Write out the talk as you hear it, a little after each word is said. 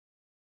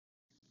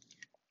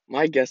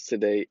My guest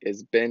today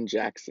is Ben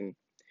Jackson,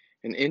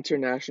 an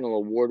international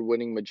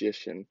award-winning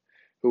magician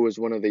who was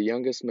one of the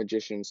youngest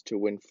magicians to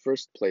win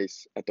first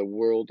place at the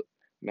World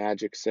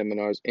Magic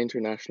Seminar's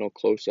International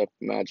Close-Up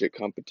Magic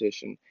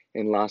Competition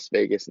in Las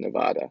Vegas,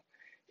 Nevada.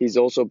 He's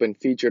also been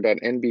featured on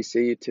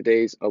NBC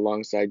Today's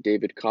alongside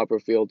David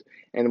Copperfield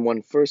and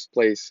won first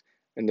place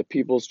in the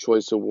People's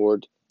Choice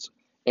Award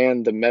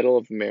and the Medal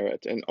of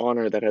Merit, an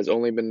honor that has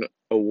only been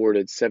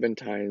awarded 7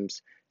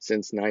 times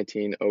since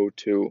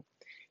 1902.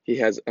 He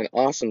has an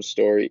awesome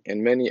story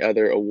and many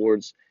other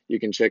awards you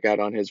can check out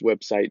on his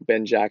website,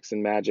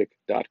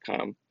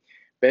 benjacksonmagic.com.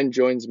 Ben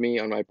joins me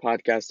on my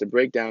podcast to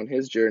break down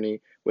his journey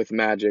with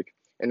magic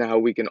and how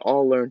we can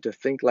all learn to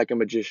think like a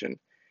magician.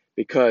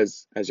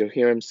 Because, as you'll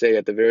hear him say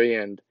at the very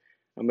end,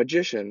 a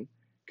magician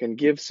can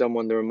give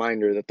someone the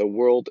reminder that the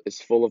world is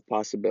full of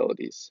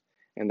possibilities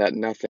and that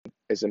nothing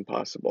is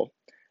impossible.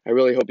 I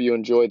really hope you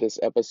enjoy this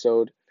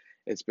episode.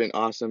 It's been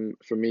awesome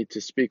for me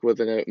to speak with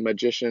a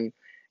magician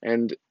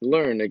and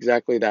learn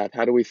exactly that.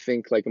 How do we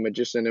think like a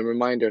magician and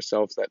remind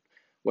ourselves that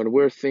when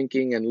we're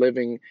thinking and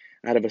living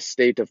out of a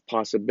state of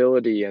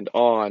possibility and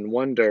awe and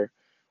wonder,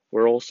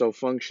 we're also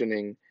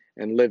functioning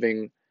and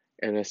living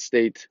in a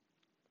state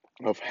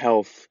of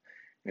health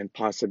and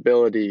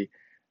possibility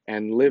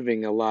and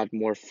living a lot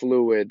more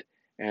fluid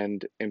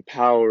and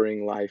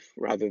empowering life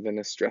rather than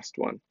a stressed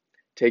one.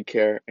 Take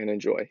care and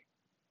enjoy.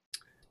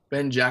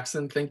 Ben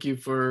Jackson, thank you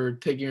for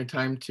taking your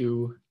time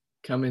to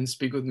come and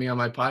speak with me on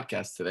my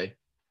podcast today.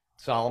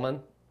 Solomon,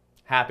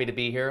 happy to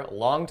be here.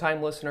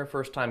 Long-time listener,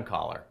 first-time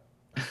caller.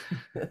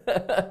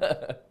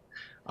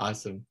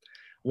 Awesome.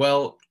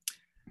 Well,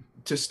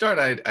 to start,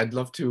 I'd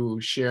love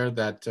to share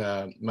that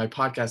my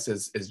podcast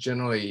is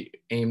generally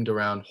aimed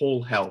around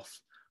whole health,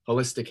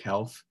 holistic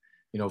health,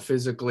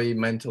 physically,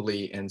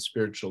 mentally, and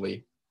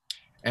spiritually.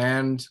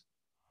 And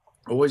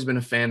I've always been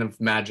a fan of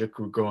magic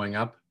growing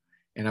up,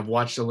 and I've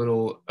watched a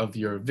little of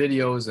your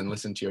videos and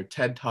listened to your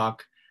TED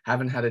Talk.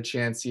 Haven't had a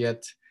chance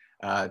yet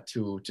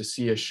to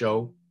see a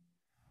show,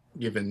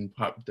 given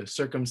the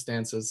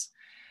circumstances.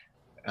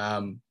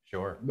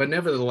 Sure. But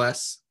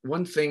nevertheless,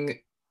 one thing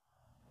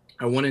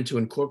I wanted to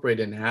incorporate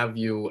and have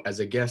you as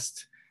a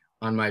guest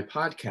on my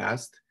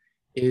podcast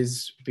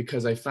is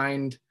because I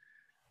found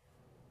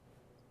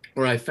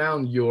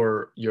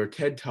your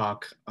TED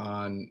Talk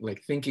on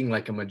like thinking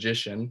like a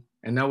magician,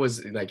 and that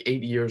was like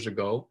 8 years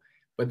ago.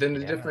 But then the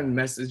different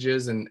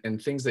messages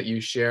and things that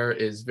you share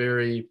is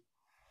very,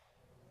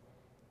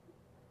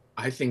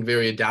 I think,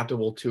 very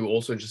adaptable to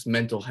also just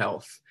mental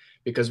health.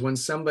 Because when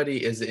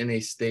somebody is in a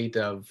state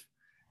of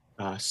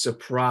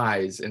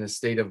surprise, in a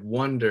state of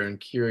wonder and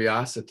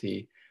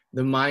curiosity,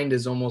 the mind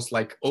is almost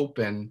like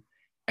open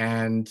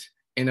and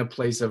in a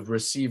place of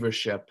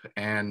receivership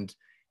and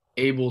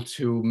able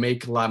to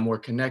make a lot more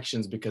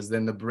connections, because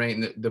then the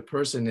brain, the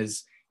person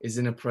is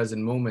in a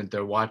present moment.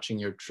 They're watching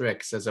your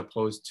tricks as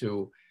opposed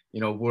to,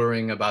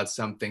 worrying about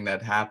something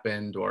that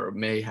happened or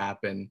may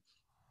happen.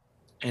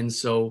 And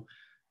so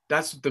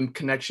that's the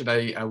connection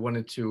I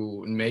wanted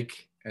to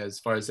make, as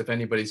far as if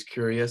anybody's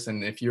curious,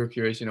 and if you're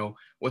curious,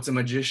 what's a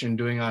magician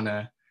doing on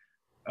a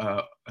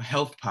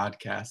health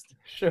podcast?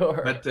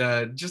 Sure. But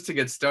just to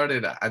get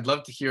started, I'd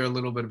love to hear a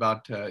little bit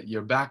about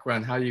your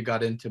background, how you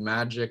got into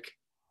magic,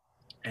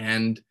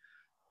 and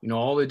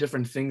all the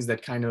different things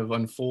that kind of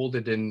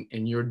unfolded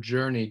in your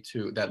journey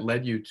that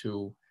led you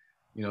to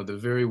the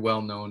very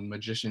well-known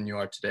magician you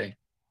are today.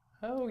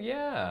 Oh,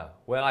 yeah.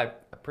 Well, I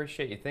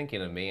appreciate you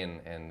thinking of me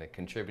and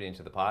contributing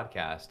to the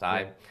podcast.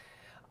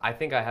 I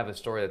think I have a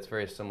story that's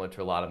very similar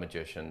to a lot of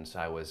magicians.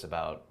 I was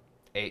about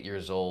 8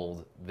 years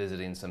old,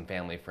 visiting some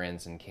family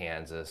friends in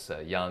Kansas,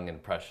 a young,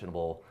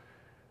 impressionable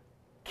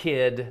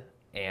kid.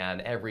 And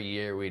every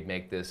year we'd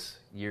make this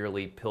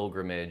yearly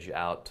pilgrimage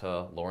out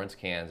to Lawrence,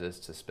 Kansas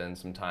to spend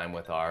some time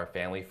with our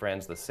family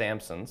friends, the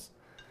Sampsons.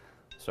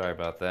 Sorry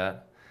about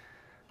that.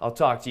 I'll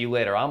talk to you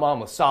later. I'm on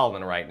with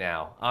Solomon right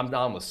now. I'm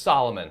on with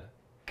Solomon.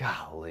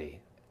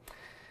 Golly.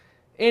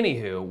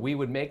 Anywho, we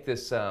would make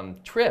this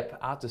trip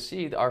out to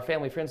see our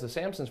family friends, the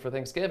Sampsons, for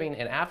Thanksgiving.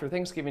 And after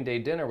Thanksgiving Day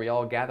dinner, we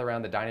all gather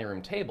around the dining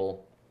room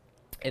table.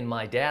 And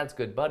my dad's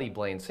good buddy,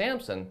 Blaine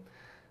Sampson,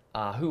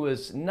 who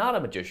was not a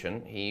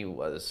magician. He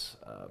was,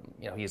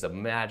 he's a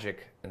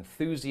magic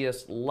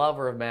enthusiast,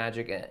 lover of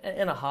magic,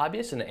 and a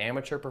hobbyist, and an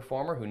amateur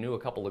performer who knew a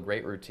couple of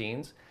great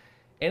routines.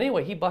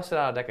 Anyway, he busted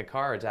out a deck of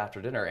cards after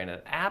dinner, and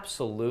it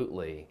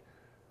absolutely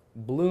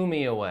blew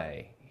me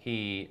away.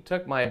 He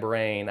took my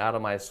brain out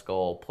of my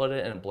skull, put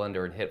it in a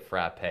blender, and hit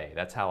frappe.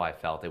 That's how I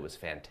felt. It was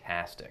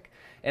fantastic.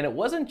 And it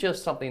wasn't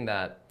just something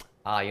that,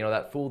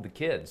 that fooled the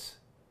kids.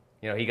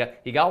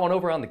 He got one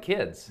over on the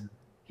kids.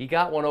 He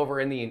got one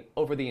over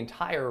over the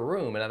entire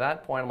room. And at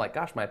that point, I'm like,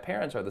 gosh, my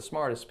parents are the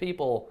smartest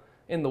people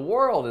in the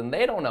world, and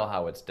they don't know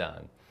how it's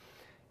done.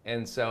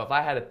 And so if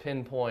I had to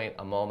pinpoint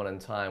a moment in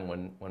time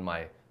when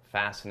my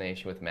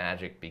fascination with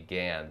magic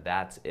began,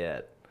 that's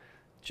it.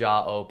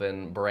 Jaw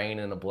open, brain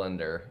in a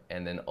blender,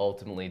 and then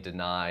ultimately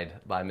denied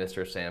by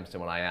Mr. Sampson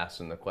when I asked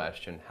him the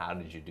question, how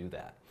did you do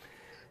that?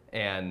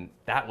 And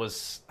that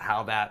was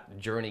how that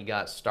journey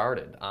got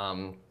started.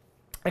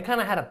 I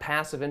kind of had a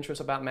passive interest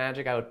about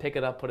magic. I would pick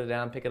it up, put it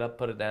down, pick it up,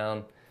 put it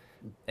down.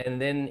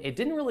 And then it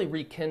didn't really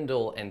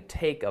rekindle and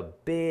take a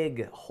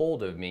big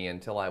hold of me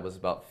until I was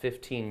about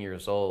 15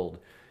 years old.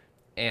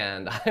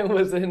 And I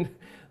was in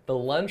the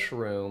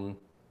lunchroom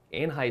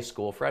in high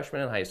school,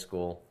 freshman in high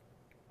school.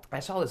 I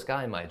saw this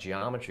guy in my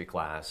geometry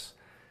class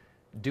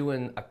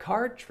doing a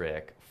card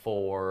trick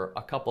for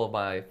a couple of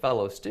my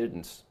fellow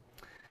students.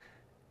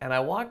 And I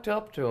walked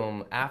up to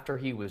him after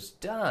he was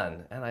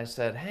done and I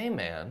said, "Hey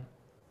man,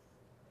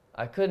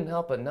 I couldn't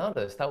help but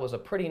notice that was a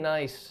pretty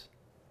nice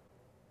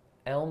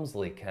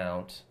Elmsley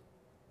count.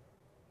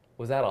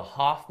 Was that a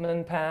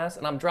Hoffman pass?"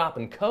 And I'm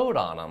dropping code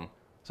on him.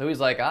 So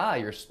he's like, "Ah,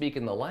 you're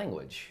speaking the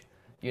language.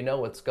 You know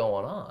what's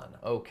going on.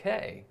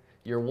 Okay,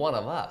 you're one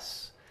of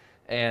us."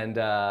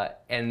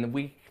 And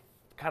we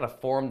kind of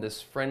formed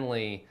this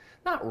friendly,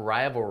 not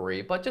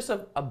rivalry, but just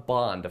a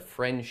bond, a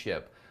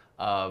friendship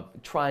of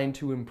trying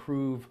to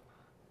improve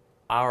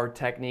our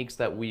techniques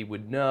that we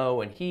would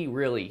know. And he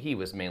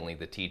was mainly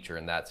the teacher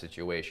in that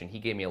situation. He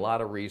gave me a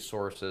lot of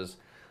resources,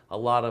 a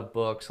lot of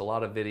books, a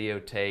lot of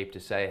videotape to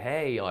say,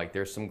 hey, like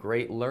there's some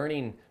great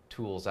learning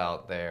tools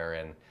out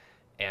there.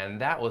 And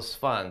that was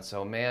fun.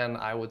 So man,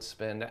 I would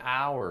spend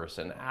hours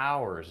and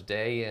hours,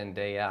 day in,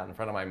 day out, in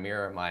front of my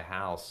mirror at my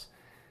house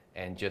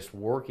and just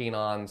working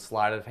on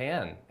sleight of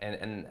hand.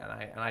 And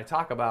I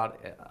talk about,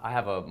 I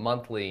have a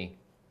monthly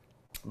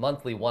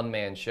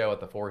one-man show at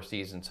the Four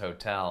Seasons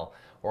Hotel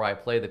where I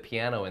play the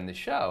piano in the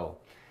show.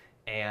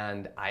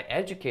 And I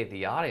educate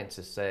the audience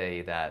to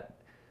say that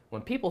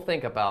when people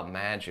think about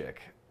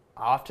magic,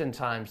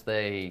 oftentimes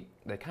they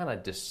kind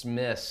of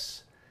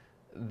dismiss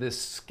the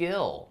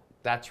skill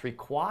that's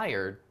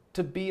required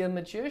to be a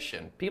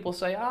magician. People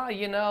say,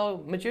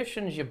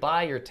 magicians, you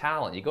buy your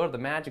talent. You go to the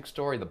magic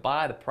store, you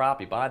buy the prop,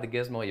 you buy the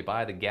gizmo, you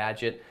buy the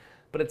gadget.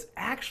 But it's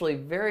actually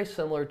very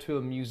similar to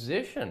a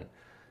musician.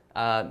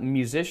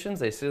 Musicians,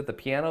 they sit at the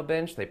piano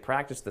bench, they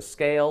practice the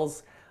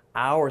scales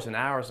hours and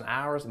hours and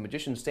hours. The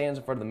magician stands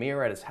in front of the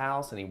mirror at his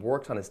house and he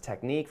works on his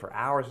technique for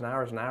hours and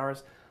hours and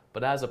hours.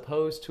 But as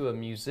opposed to a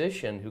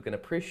musician who can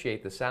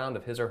appreciate the sound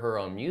of his or her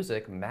own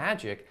music,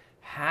 magic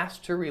has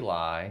to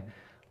rely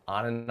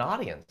on an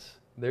audience.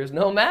 There's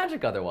no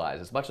magic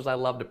otherwise. As much as I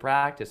love to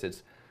practice,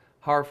 it's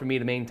hard for me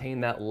to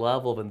maintain that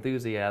level of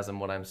enthusiasm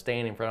when I'm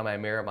standing in front of my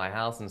mirror at my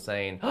house and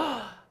saying,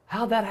 "Oh,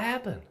 how'd that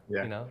happen?"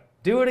 Yeah. You know,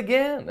 do it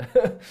again.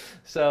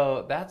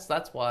 So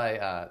that's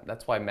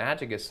why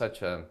magic is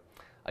such a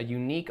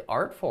unique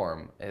art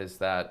form. Is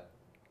that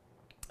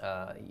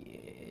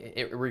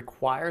it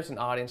requires an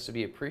audience to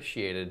be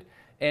appreciated,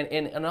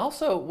 and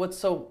also what's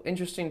so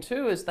interesting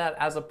too is that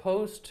as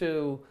opposed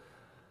to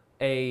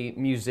a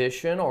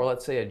musician or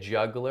let's say a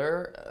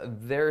juggler,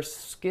 their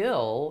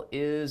skill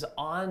is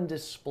on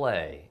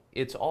display.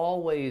 It's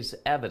always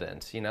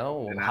evident. You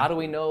know, And how do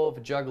we know if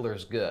a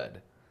juggler's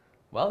good?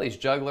 Well, he's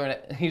juggling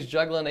 8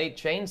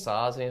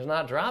 chainsaws and he's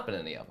not dropping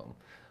any of them.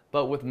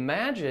 But with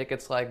magic,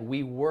 it's like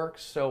we work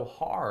so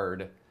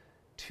hard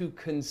to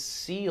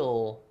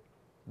conceal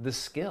the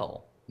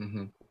skill.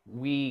 mm-hmm.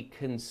 We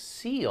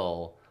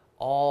conceal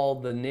all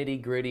the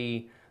nitty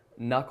gritty,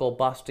 knuckle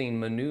busting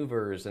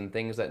maneuvers and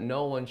things that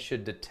no one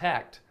should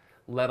detect,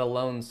 let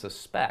alone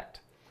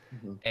suspect.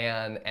 Mm-hmm.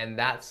 And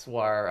that's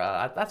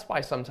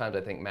why sometimes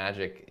I think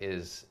magic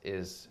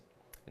is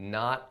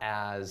not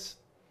as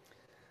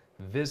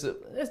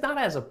it's not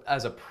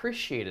as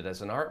appreciated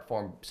as an art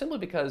form simply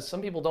because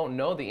some people don't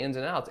know the ins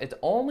and outs. It's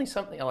only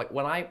something like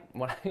when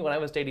I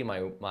was dating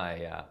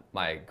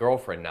my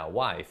girlfriend, now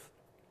wife,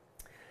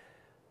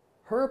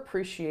 her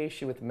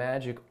appreciation with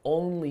magic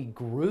only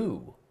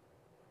grew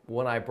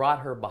when I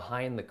brought her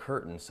behind the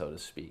curtain, so to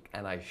speak,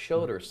 and I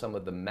showed her some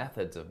of the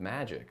methods of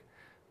magic,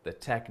 the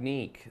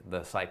technique,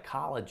 the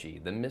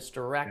psychology, the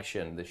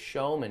misdirection, the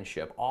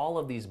showmanship, all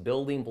of these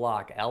building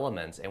block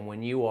elements. And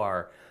when you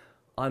are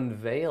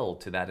unveiled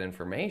to that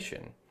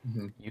information,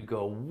 Mm-hmm. you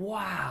go,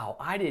 wow,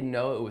 I didn't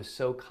know it was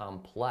so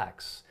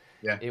complex.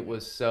 Yeah. It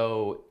was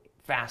so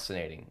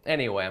fascinating.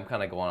 Anyway, I'm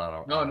kind of going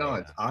on No,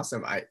 it's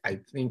awesome. I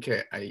think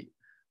I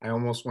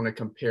almost want to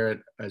compare it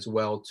as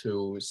well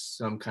to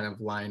some kind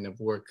of line of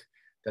work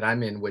that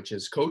I'm in, which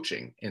is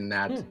coaching. In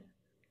that,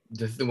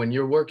 when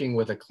you're working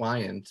with a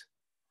client,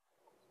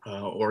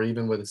 or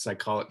even with a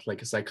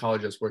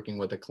psychologist working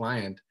with a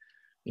client,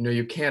 you know,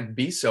 you can't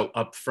be so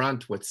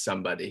upfront with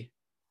somebody.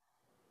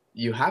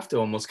 You have to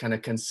almost kind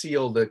of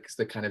conceal the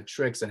kind of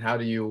tricks and how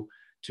do you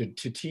to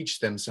teach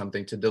them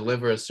something, to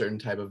deliver a certain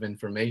type of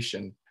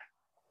information.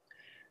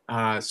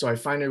 So I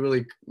find it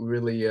really,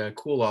 really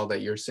cool all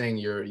that you're saying.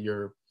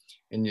 You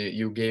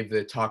gave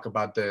the talk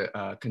about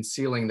the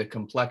concealing the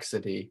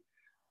complexity.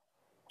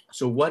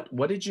 So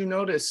what did you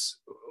notice,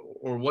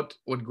 or what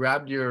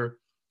grabbed your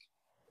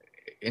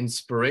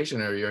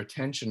inspiration or your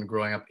attention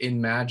growing up in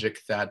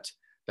magic that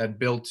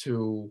built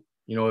to,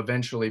 you know,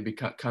 eventually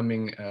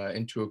coming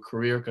into a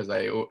career? Because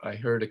I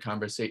heard a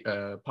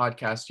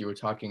podcast you were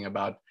talking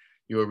about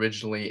you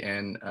originally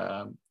in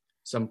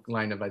some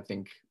line of, I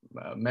think,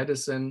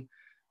 medicine.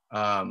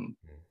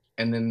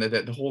 and then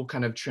the whole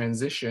kind of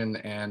transition.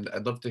 And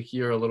I'd love to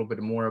hear a little bit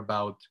more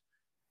about,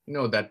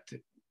 that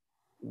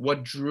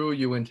what drew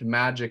you into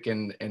magic,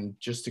 and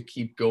just to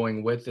keep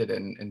going with it,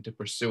 and to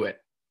pursue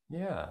it.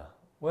 Yeah.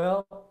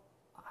 Well,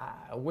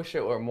 I wish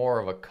it were more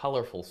of a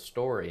colorful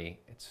story.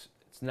 It's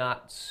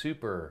not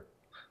super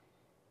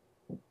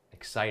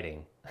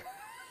exciting.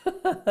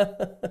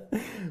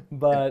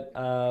 But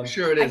I'm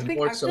sure it I is think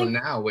more I so think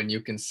now when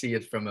you can see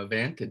it from a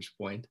vantage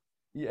point.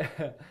 yeah,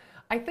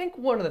 I think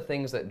one of the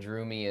things that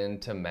drew me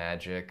into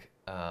magic,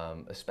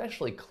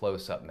 especially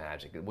close-up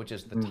magic, which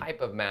is the Mm.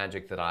 type of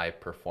magic that I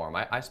perform.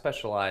 I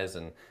specialize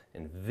in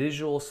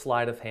visual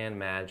sleight of hand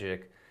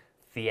magic,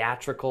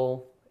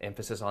 theatrical,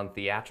 emphasis on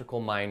theatrical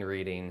mind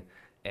reading,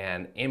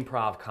 and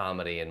improv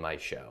comedy in my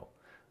show.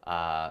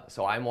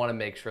 So I want to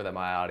make sure that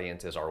my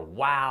audiences are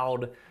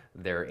wowed,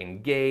 they're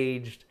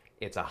engaged,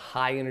 it's a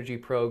high energy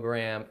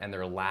program, and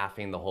they're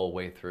laughing the whole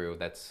way through.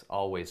 That's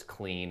always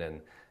clean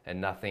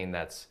and nothing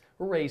that's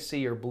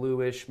racy or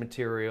bluish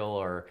material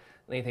or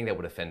anything that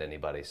would offend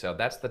anybody. So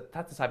that's the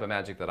type of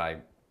magic that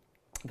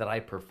I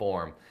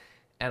perform.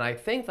 And I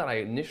think that I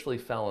initially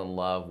fell in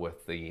love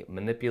with the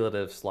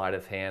manipulative sleight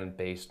of hand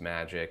based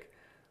magic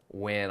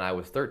when I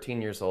was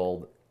 13 years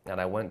old and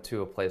I went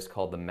to a place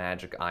called the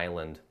Magic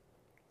Island.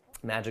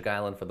 Magic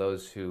Island, for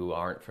those who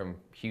aren't from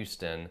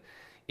Houston,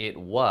 it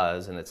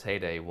was, in its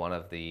heyday, one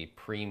of the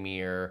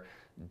premier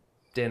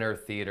dinner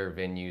theater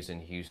venues in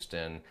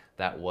Houston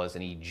that was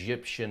an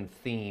Egyptian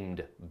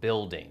themed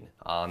building.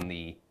 On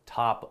the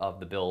top of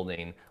the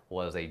building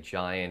was a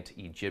giant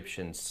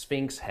Egyptian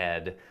sphinx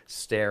head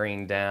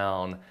staring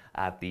down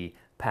at the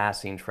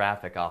passing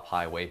traffic off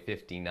Highway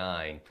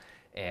 59.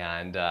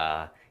 And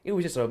it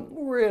was just a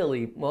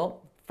really,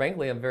 well,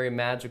 frankly, a very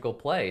magical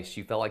place.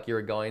 You felt like you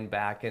were going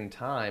back in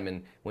time.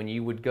 And when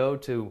you would go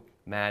to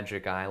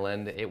Magic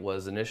Island, it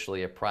was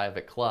initially a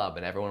private club,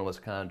 and everyone was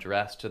kind of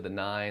dressed to the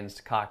nines,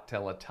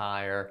 cocktail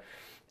attire,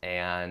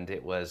 and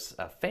it was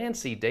a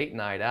fancy date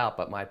night out.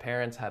 But my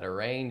parents had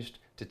arranged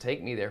to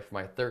take me there for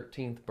my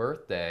 13th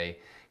birthday.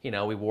 You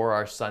know, we wore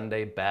our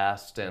Sunday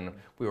best, and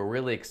we were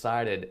really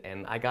excited,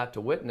 and I got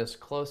to witness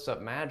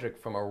close-up magic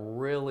from a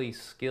really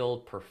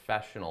skilled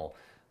professional.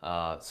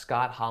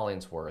 Scott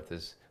Hollingsworth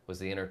was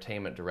the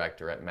entertainment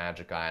director at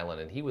Magic Island,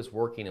 and he was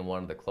working in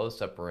one of the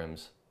close-up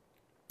rooms.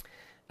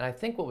 And I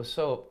think what was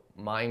so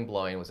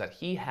mind-blowing was that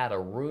he had a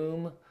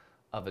room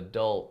of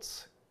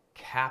adults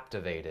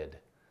captivated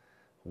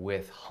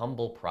with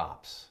humble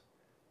props,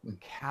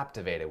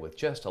 captivated with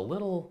just a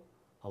little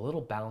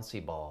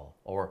bouncy ball,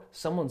 or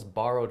someone's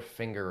borrowed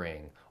finger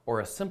ring, or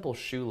a simple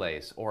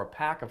shoelace, or a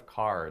pack of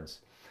cards.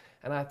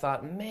 And I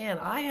thought, man,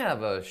 I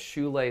have a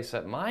shoelace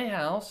at my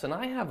house, and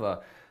I have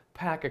a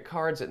pack of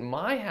cards at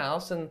my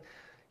house, and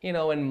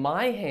in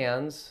my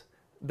hands,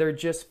 they're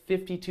just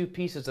 52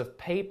 pieces of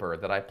paper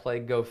that I play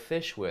Go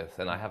Fish with,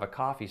 and I have a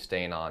coffee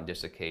stain on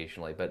just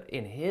occasionally. But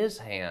in his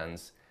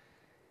hands,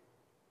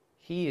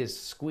 he is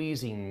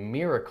squeezing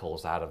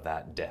miracles out of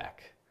that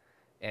deck.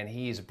 And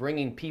he's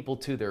bringing people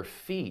to their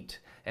feet,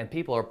 and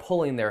people are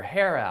pulling their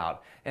hair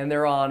out, and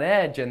they're on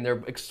edge, and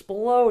they're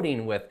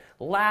exploding with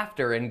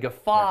laughter and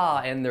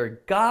guffaw, and they're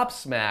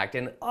gobsmacked.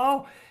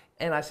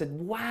 And I said,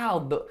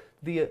 wow,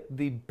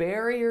 the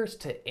barriers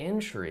to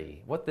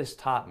entry, what this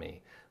taught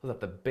me was that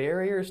the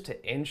barriers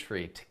to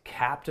entry to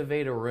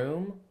captivate a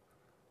room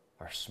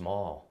are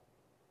small.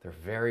 They're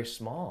very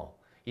small.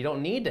 You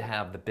don't need to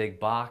have the big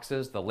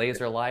boxes, the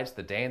laser lights,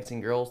 the dancing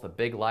girls, the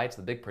big lights,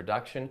 the big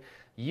production.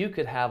 You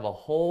could have a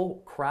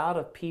whole crowd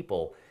of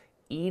people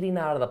eating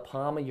out of the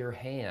palm of your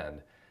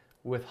hand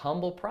with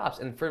humble props.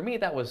 And for me,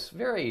 that was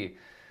very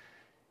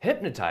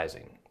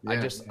hypnotizing. Yeah,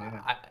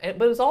 But it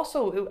was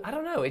also, I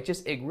don't know,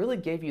 it really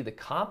gave you the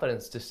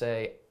confidence to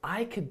say,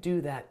 I could do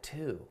that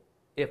too.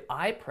 If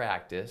I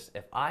practiced,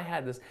 if I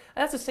had this,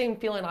 that's the same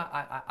feeling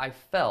I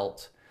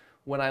felt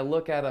when I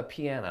look at a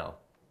piano.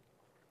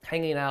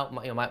 Hanging out,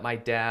 my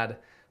dad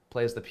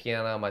plays the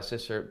piano, my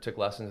sister took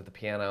lessons at the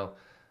piano,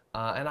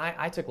 and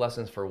I took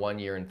lessons for 1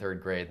 year in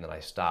third grade and then I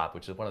stopped,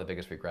 which is one of the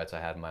biggest regrets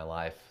I had in my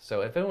life.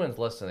 So if anyone's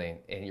listening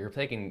and you're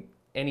taking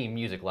any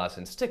music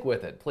lessons, stick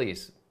with it,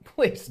 please.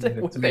 Please stick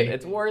with it.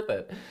 It's worth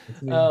it.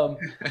 But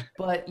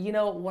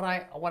what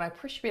I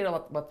appreciate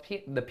about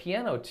the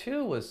piano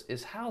too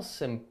is how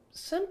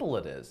simple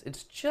it is.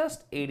 It's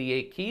just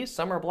 88 keys.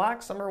 Some are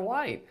black, some are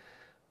white.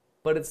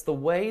 But it's the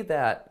way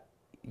that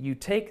you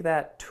take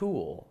that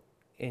tool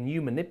and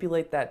you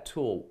manipulate that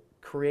tool,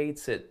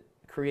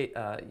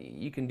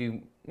 you can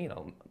do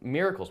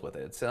miracles with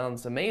it. It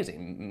sounds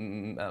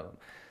amazing.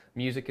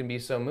 Music can be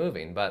so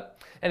moving. But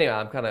anyway,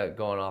 I'm kind of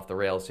going off the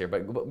rails here.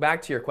 But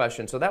back to your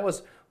question. So that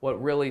was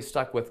what really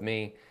stuck with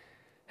me.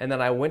 And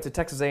then I went to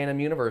Texas A&M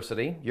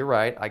University. You're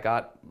right. I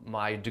got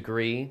my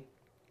degree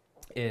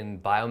in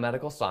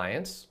biomedical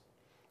science.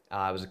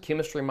 I was a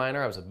chemistry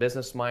minor. I was a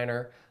business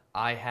minor.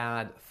 I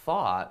had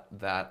thought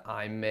that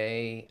I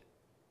may,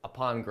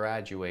 upon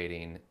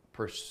graduating,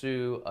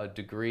 pursue a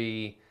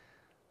degree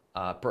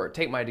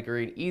take my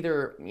degree,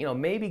 either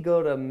maybe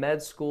go to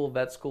med school,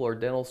 vet school, or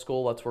dental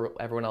school. That's where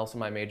everyone else in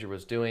my major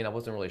was doing. I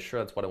wasn't really sure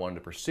that's what I wanted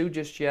to pursue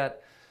just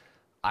yet.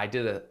 I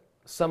did a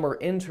summer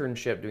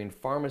internship doing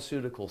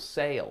pharmaceutical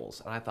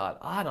sales, and I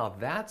thought, no,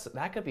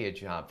 that could be a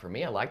job for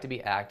me. I like to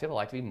be active. I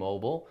like to be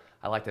mobile.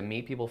 I like to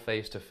meet people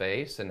face to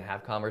face and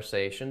have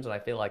conversations, and I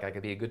feel like I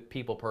could be a good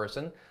people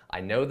person. I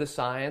know the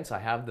science. I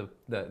have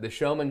the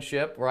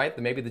showmanship, right?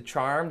 Maybe the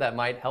charm that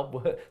might help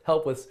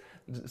with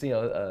you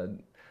know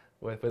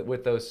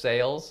with those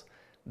sales.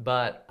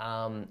 But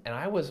and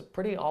I was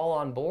pretty all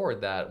on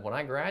board that when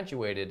I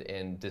graduated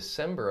in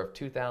December of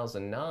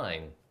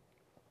 2009,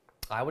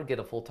 I would get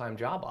a full-time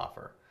job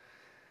offer.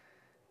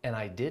 And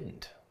I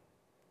didn't.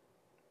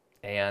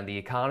 And the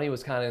economy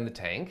was kind of in the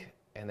tank.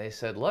 And they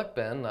said, look,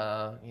 Ben,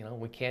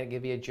 we can't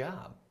give you a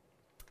job.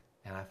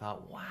 And I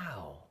thought,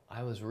 wow,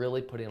 I was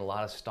really putting a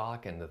lot of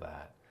stock into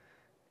that.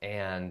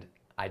 And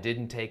I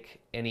didn't take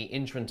any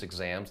entrance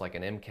exams like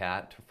an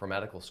MCAT for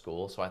medical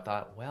school. So I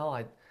thought, well,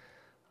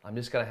 I'm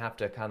just going to have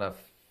to kind of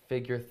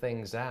figure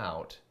things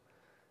out.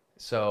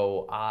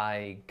 So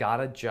I got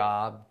a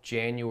job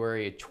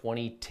January of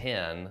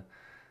 2010.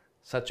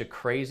 Such a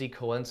crazy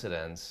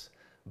coincidence,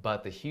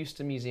 but the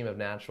Houston Museum of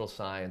Natural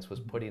Science was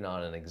putting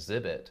on an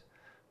exhibit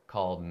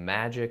called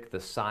Magic,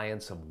 the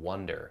Science of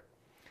Wonder.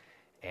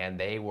 And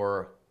they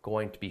were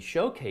going to be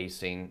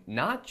showcasing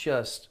not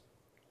just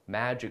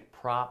magic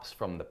props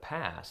from the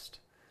past,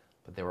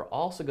 but they were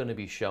also going to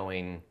be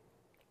showing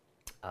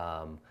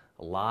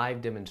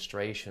live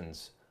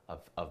demonstrations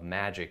of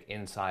magic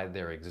inside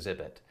their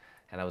exhibit.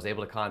 And I was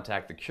able to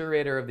contact the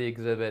curator of the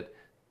exhibit,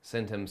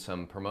 send him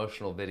some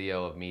promotional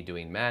video of me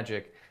doing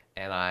magic,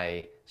 and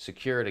I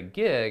secured a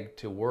gig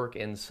to work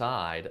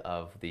inside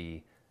of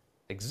the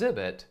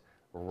exhibit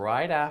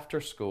right after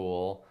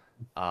school.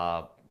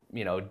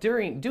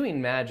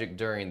 Doing magic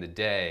during the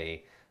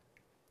day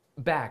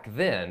back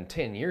then,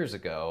 10 years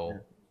ago,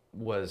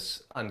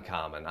 was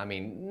uncommon. I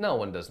mean, no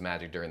one does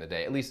magic during the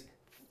day, at least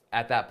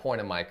at that point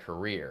in my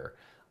career.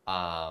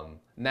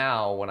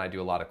 Now, when I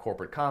do a lot of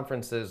corporate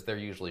conferences, they're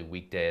usually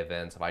weekday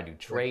events. If I do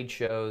trade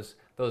shows,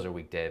 those are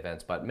weekday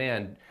events. But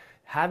man,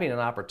 having an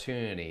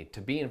opportunity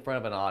to be in front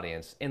of an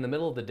audience in the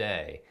middle of the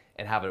day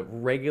and have a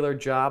regular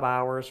job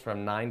hours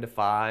from 9 to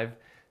 5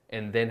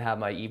 and then have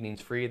my evenings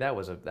free, that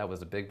was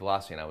a big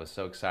blessing. I was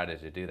so excited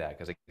to do that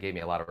because it gave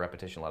me a lot of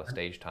repetition, a lot of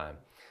stage time.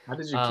 How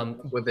did you keep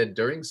up with it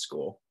during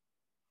school?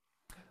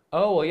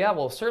 Oh, well, yeah,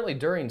 well, certainly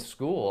during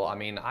school. I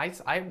mean,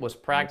 I was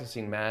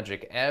practicing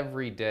magic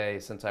every day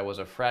since I was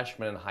a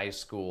freshman in high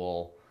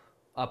school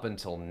up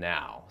until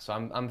now. So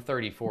I'm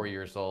 34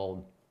 years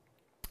old.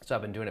 So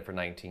I've been doing it for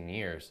 19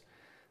 years.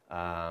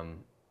 Um,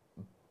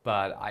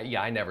 but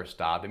I never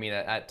stopped. I mean,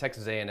 at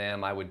Texas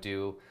A&M, I would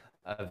do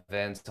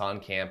events on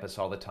campus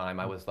all the time.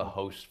 I was the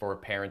host for a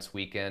Parents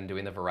Weekend,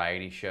 doing the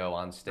variety show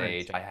on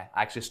stage. Nice.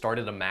 I actually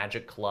started a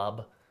magic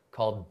club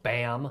called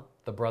BAM,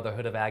 the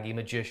Brotherhood of Aggie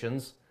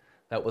Magicians.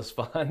 That was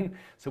fun.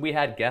 So we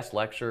had guest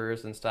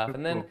lecturers and stuff.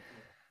 And then, Cool.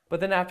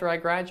 but then after I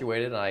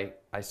graduated, I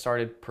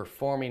started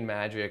performing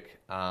magic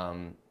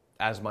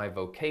as my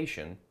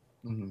vocation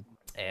Mhm.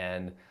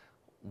 and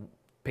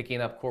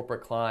picking up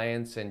corporate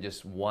clients, and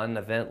just one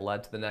event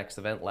led to the next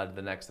event, led to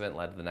the next event,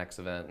 led to the next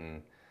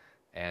event.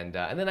 And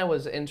then I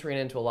was entering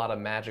into a lot of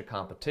magic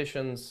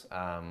competitions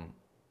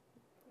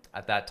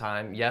at that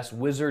time. Yes,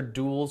 wizard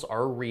duels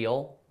are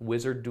real.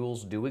 Wizard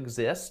duels do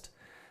exist.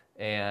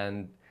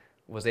 And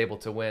was able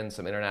to win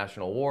some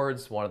international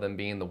awards, one of them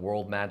being the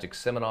World Magic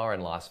Seminar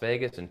in Las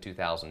Vegas in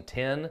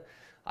 2010.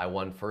 I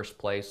won first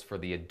place for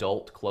the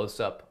adult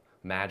close-up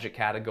magic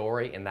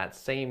category. In that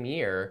same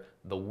year,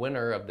 the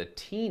winner of the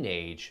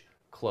teenage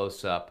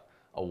close-up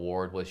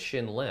award was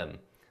Shin Lim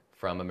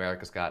from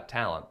America's Got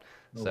Talent.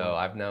 Oh, So wow.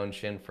 I've known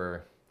Shin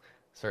for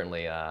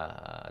certainly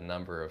a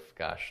number of,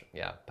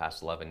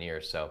 past 11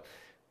 years. So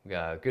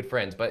good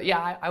friends. But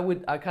yeah,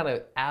 I kind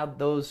of add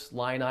those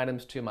line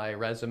items to my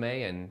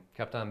resume and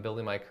kept on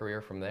building my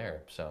career from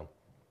there. So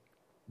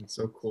It's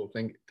so cool.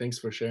 Thanks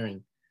for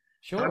sharing.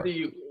 How do sure.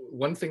 you,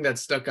 one thing that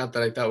stuck out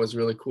that I thought was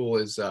really cool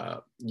is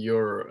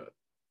your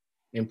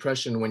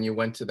impression when you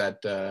went to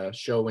that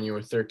show when you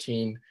were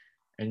 13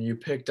 and you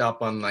picked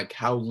up on like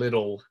how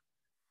little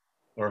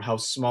or how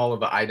small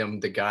of an item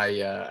the guy,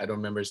 I don't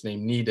remember his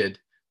name, needed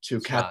to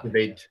Scott.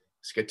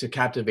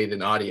 captivate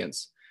an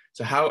audience.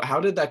 So how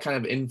did that kind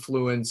of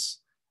influence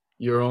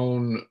your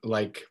own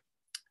like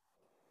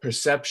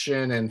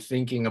perception and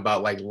thinking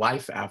about like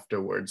life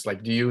afterwards?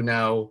 Like, do you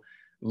now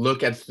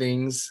look at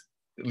things,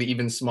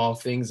 even small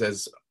things,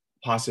 as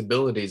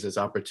possibilities, as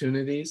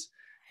opportunities,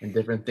 and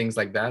different things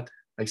like that?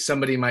 Like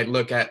somebody might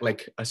look at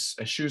like a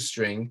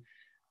shoestring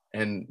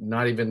and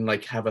not even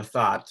like have a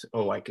thought,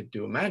 oh, I could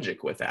do a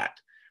magic with that,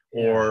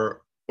 Yeah.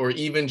 or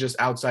even just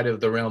outside of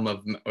the realm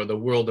of or the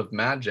world of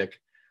magic.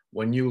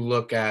 When you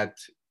look at,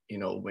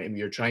 maybe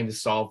you're trying to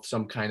solve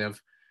some kind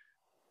of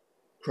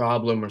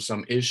problem or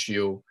some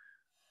issue,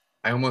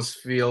 I almost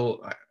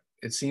feel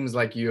it seems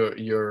like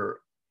you're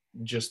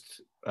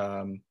just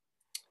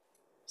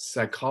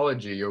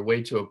psychology, your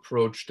way to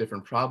approach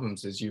different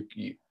problems is you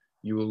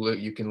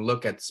can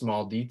look at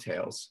small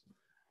details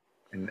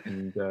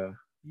and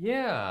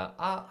Yeah,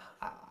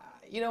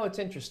 it's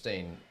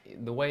interesting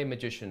the way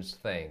magicians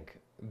think.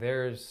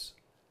 There's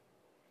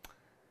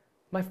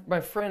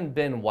my friend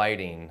Ben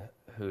Whiting,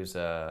 he's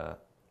a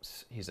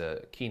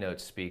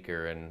keynote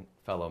speaker and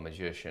fellow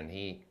magician.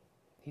 He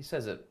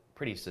says it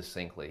pretty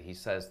succinctly. He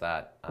says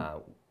that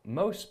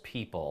most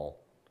people,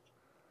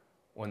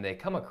 when they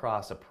come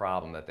across a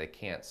problem that they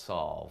can't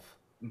solve,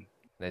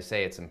 they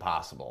say it's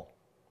impossible.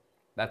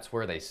 That's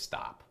where they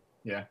stop.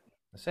 yeah,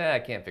 They say, I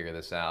can't figure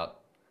this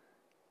out.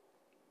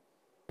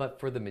 But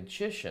for the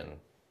magician,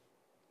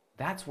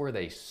 that's where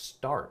they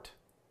start.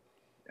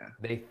 yeah,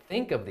 They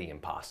think of the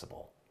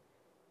impossible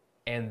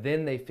and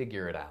then they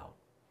figure it out.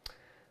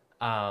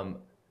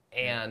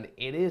 And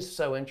it is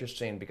so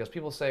interesting because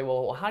people say,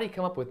 well, how do you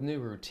come up with new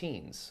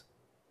routines?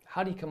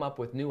 How do you come up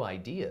with new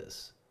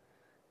ideas?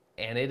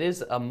 And it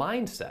is a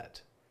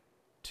mindset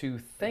to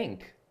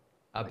think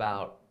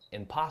about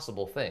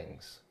impossible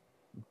things,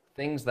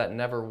 things that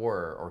never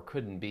were or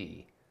couldn't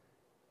be,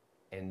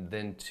 and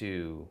then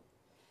to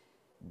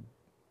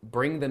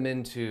bring them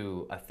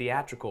into a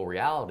theatrical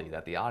reality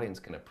that the audience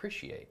can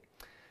appreciate.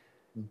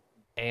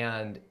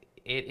 And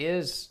it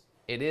is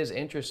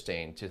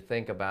interesting to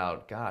think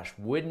about, gosh,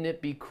 wouldn't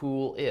it be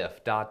cool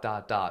if ...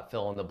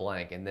 fill in the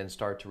blank, and then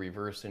start to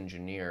reverse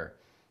engineer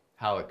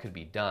how it could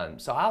be done.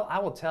 So I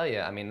will tell you,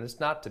 I mean, it's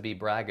not to be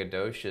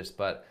braggadocious,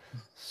 but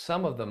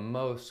some of the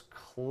most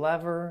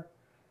clever,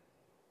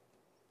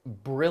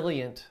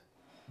 brilliant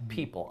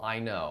people I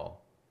know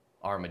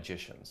are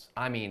magicians.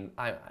 I mean,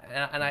 I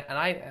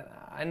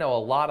know a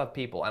lot of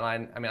people, and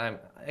I mean, I'm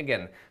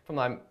again from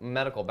my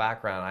medical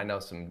background, I know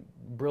some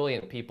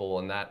brilliant people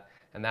in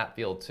that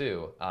field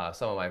too.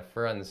 Some of my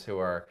friends who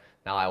are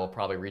now, I will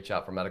probably reach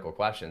out for medical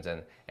questions,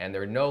 and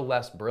they're no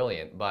less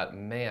brilliant. But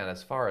man,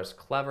 as far as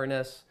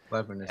cleverness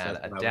and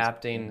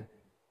adapting,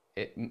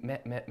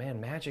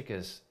 man, magic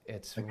is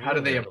it's like how do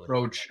really, they really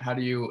approach? How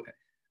do you?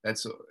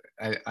 That's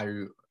I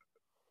I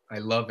I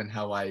love and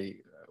how I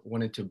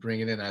wanted to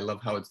bring it in. I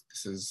love how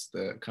this is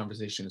the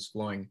conversation is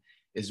flowing.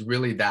 Is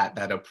really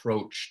that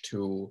approach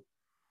to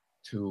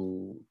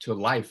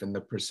life and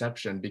the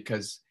perception,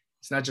 because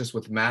it's not just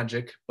with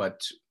magic,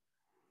 but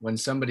when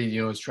somebody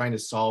is trying to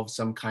solve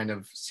some kind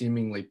of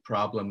seemingly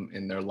problem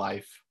in their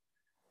life,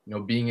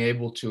 being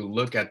able to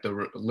look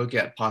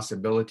at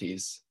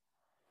possibilities,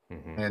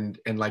 hmm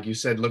and like you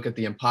said, look at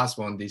the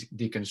impossible and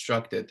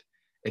deconstruct it.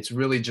 It's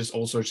really just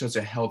also such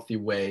a healthy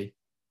way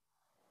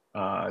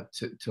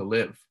to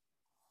live.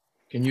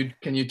 Can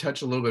you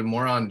touch a little bit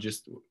more on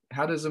just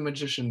how does a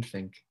magician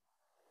think?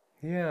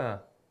 Yeah.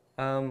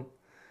 Um,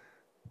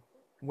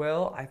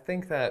 well, I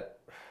think that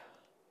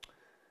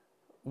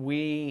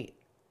we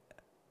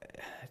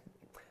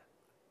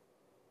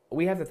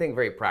we have to think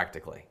very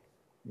practically.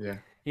 Yeah.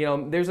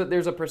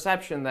 There's a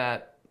perception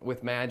that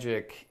with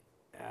magic,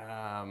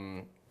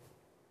 um,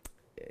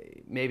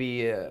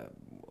 maybe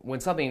when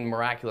something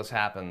miraculous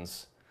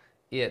happens,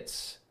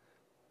 it's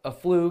a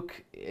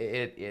fluke.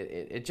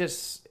 It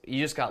just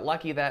you just got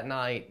lucky that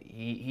night.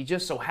 He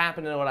just so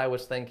happened to know what I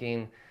was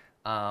thinking.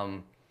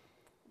 Um,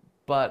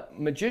 but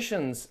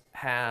magicians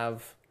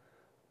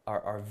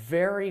are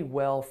very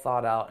well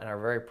thought out and are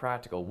very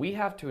practical. We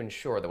have to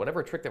ensure that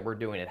whatever trick that we're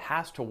doing, it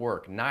has to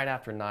work night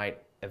after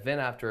night,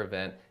 event after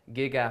event,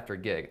 gig after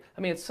gig.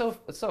 I mean, it's so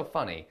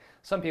funny.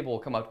 Some people will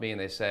come up to me and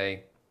they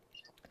say,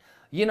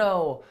 you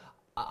know,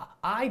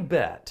 I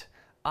bet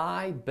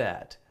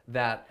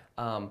that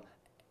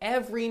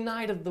every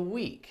night of the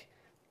week,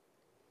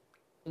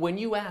 when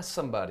you ask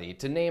somebody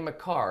to name a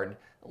card,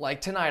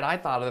 like tonight I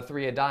thought of the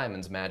three of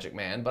diamonds, Magic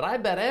Man, but I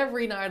bet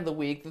every night of the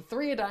week the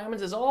three of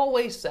diamonds is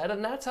always said,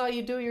 and that's how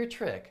you do your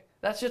trick.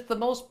 That's just the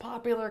most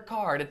popular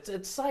card.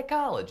 It's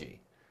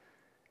psychology.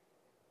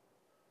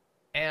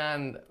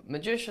 And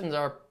magicians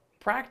are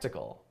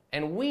practical,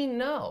 and we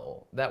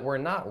know that we're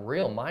not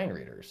real mind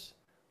readers.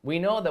 We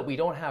know that we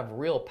don't have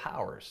real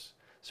powers.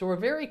 So we're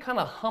very kind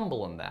of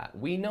humble in that.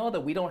 We know that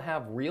we don't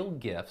have real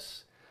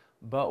gifts,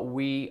 but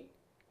we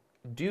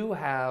do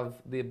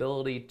have the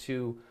ability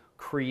to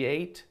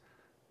create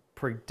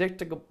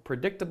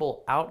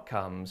predictable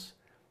outcomes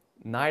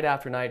night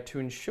after night to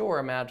ensure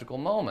a magical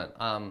moment.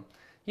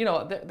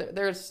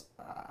 There's,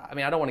 I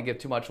mean, I don't want to give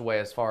too much away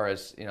as far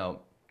as,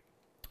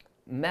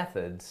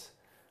 methods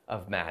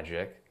of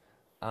magic,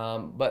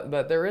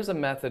 but there is a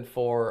method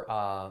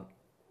for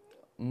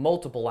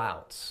multiple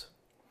outs.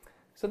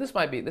 So this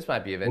might be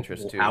of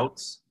interest Multiple too.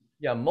 outs.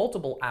 Yeah,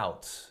 multiple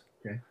outs.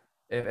 Okay.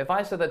 If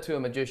I said that to a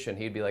magician,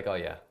 he'd be like, "Oh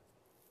yeah."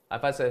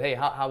 If I said, "Hey,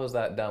 how was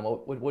that done?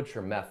 What's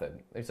your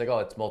method?" He's like, "Oh,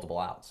 it's multiple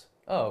outs."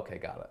 Oh, okay,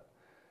 got it.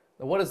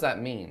 Now, what does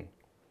that mean?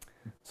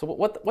 So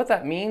what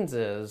that means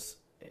is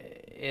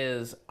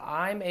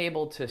I'm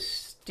able to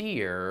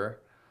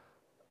steer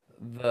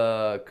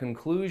the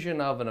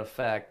conclusion of an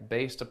effect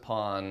based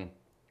upon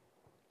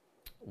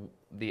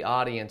the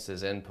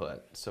audience's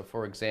input. So,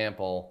 for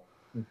example,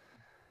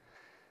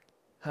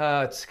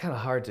 It's kind of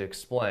hard to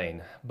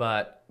explain,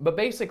 but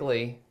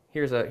basically,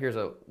 here's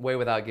a way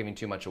without giving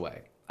too much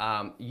away.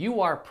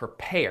 You are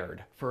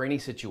prepared for any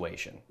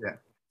situation. Yeah.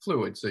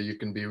 Fluid, so you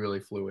can be really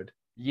fluid.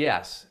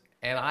 Yes,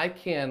 and I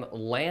can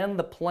land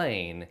the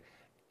plane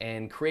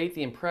and create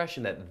the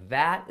impression that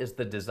that is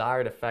the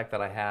desired effect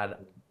that I had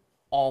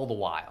all the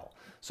while.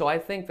 So I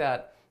think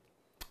that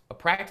a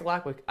practical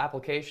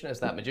application is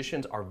that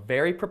magicians are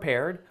very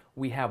prepared.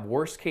 We have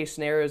worst case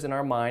scenarios in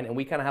our mind, and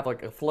we kind of have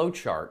like a flow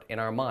chart in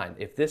our mind.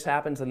 If this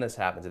happens, then this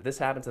happens. If this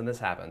happens, then this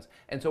happens.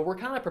 And so we're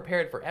kind of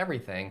prepared for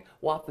everything,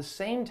 while at the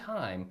same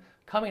time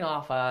coming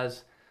off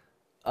as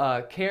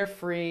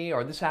carefree,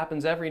 or this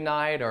happens every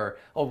night, or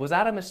oh, was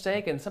that a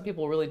mistake? And some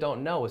people really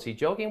don't know. Was he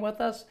joking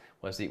with us?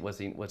 Was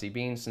he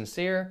being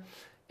sincere?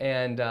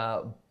 And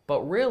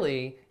but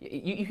really,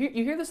 you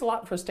hear this a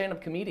lot from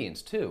stand-up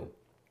comedians too.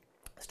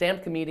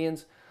 Stand-up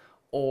comedians,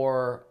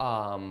 or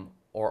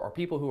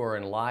people who are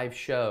in live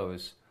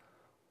shows,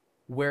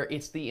 where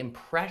it's the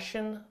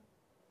impression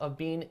of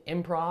being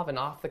improv and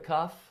off the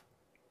cuff,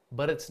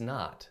 but it's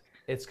not.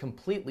 It's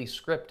completely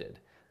scripted.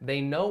 They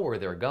know where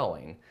they're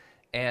going,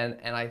 and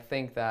I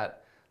think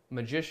that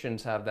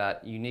magicians have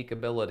that unique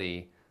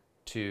ability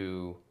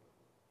to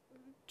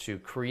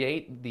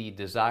create the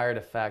desired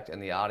effect in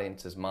the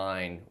audience's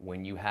mind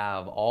when you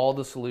have all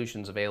the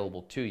solutions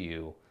available to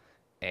you,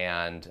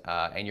 and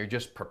you're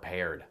just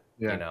prepared.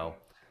 You Yeah. know,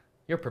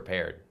 you're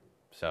prepared.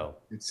 So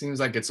It seems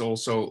like it's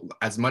also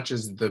as much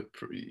as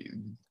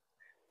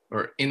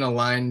or in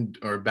aligned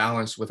or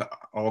balanced with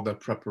all the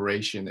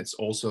preparation. It's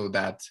also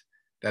that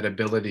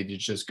ability to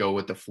just go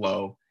with the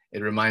flow.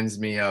 It reminds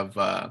me of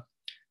a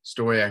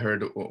story I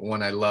heard,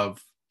 one I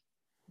love,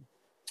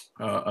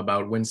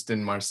 about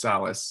Winston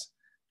Marsalis,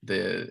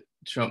 the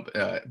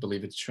I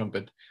believe it's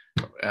trumpet,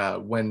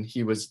 when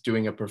he was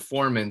doing a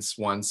performance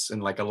once in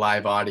like a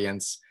live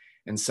audience,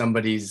 and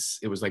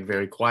it was like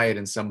very quiet,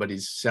 and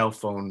somebody's cell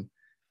phone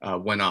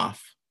went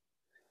off,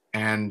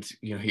 and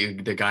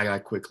the guy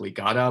like quickly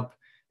got up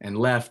and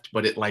left,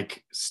 but it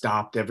like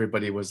stopped.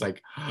 Everybody was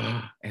like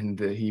and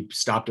he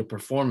stopped a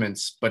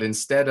performance, but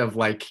instead of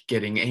like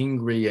getting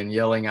angry and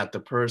yelling at the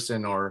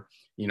person, or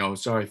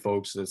sorry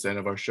folks, that's the end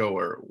of our show,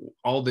 or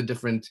all the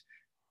different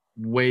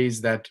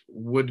ways that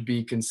would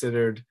be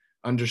considered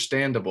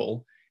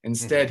understandable,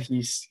 instead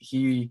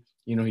mhm.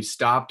 he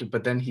stopped,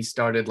 but then he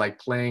started like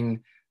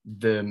playing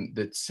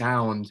the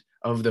sound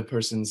of the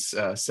person's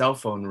cell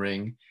phone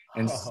ring,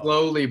 and Oh,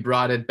 slowly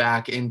brought it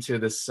back into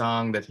the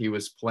song that he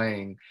was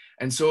playing.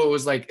 And so it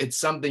was like, it's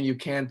something you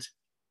can't,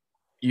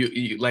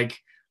 you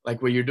like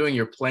what you're doing,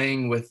 you're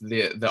playing with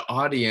the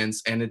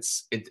audience, and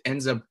it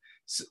ends up,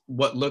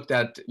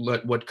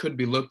 what could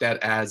be looked at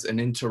as an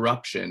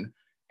interruption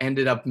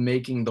ended up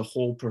making the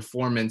whole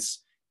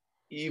performance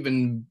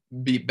even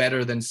be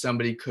better than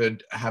somebody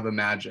could have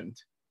imagined.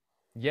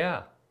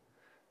 yeah,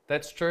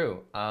 that's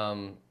true.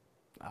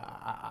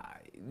 I,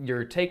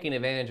 you're taking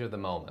advantage of the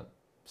moment.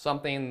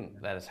 Something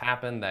that has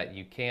happened that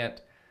you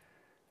can't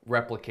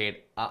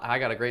replicate. I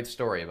got a great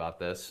story about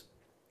this.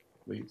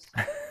 Please.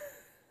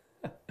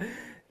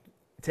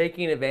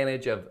 Taking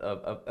advantage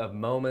of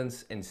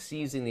moments and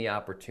seizing the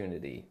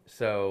opportunity.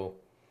 So,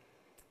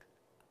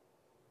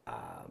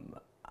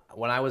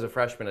 when I was a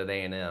freshman at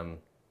A&M,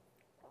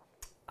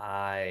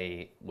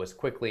 I was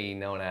quickly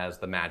known as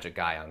the magic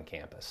guy on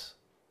campus.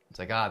 It's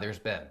like, there's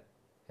Ben,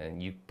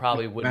 and you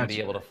probably wouldn't be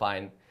Magic. able to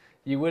find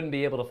you wouldn't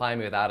be able to find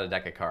me without a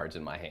deck of cards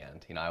in my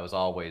hand. I was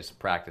always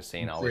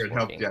practicing, I'm sure always it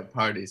helped working. you at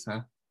parties,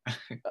 huh?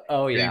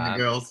 Oh Getting the yeah,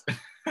 girls.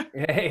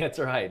 hey, that's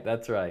right,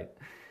 that's right.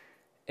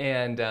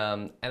 And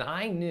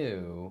I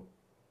knew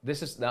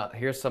this is now.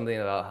 Here's something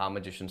about how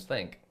magicians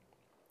think.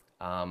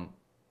 Um,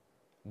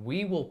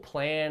 we will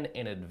plan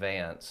in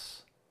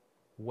advance,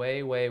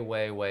 way, way,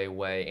 way, way,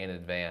 way in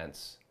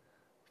advance,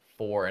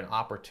 for an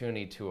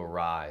opportunity to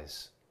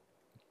arise.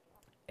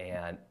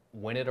 And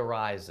when it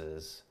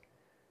arises,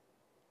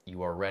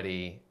 you are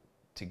ready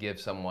to give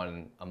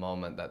someone a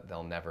moment that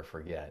they'll never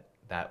forget.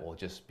 That will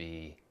just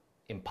be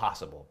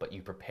impossible, but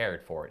you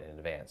prepared for it in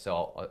advance.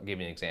 So I'll give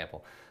you an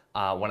example.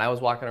 When I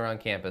was walking around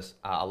campus,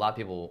 a lot of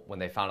people, when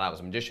they found out I was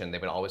a magician, they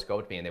would always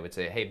go to me and they would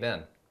say, hey,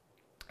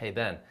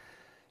 Ben,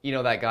 you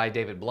know that guy,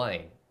 David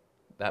Blaine,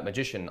 that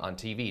magician on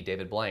TV,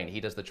 David Blaine, he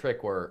does the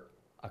trick where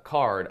a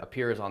card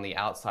appears on the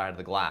outside of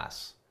the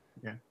glass.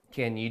 Yeah.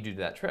 Can you do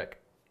that trick?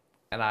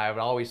 And I would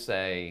always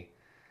say,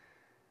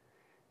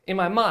 in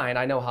my mind,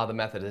 I know how the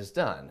method is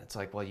done. It's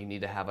like, well, you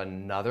need to have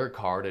another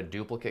card, a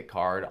duplicate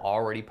card,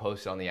 already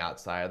posted on the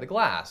outside of the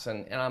glass.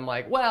 And I'm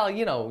like,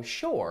 well,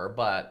 sure,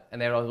 but,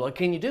 and they were like,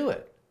 can you do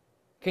it?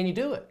 Can you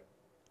do it?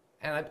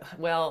 And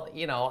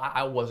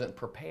I wasn't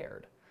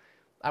prepared.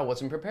 I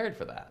wasn't prepared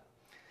for that.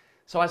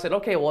 So I said,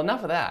 okay, well,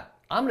 enough of that.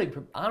 I'm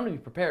gonna be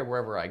prepared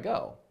wherever I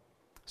go.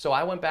 So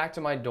I went back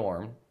to my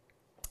dorm.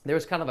 There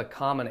was kind of a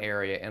common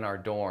area in our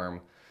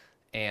dorm,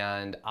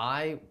 and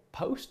I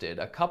posted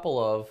a couple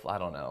of, I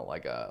don't know,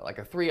 like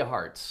a three of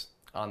hearts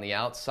on the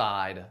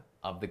outside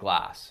of the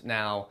glass.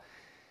 Now,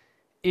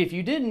 if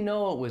you didn't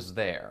know it was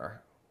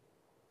there,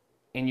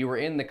 and you were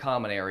in the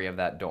common area of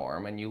that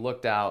dorm, and you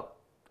looked out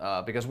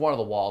because one of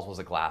the walls was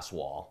a glass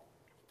wall,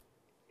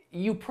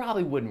 you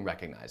probably wouldn't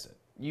recognize it.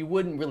 You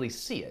wouldn't really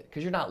see it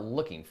because you're not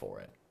looking for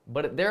it.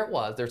 But there it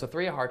was. There's a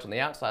three of hearts on the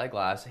outside of the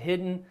glass,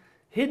 hidden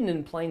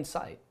in plain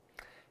sight.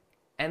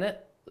 And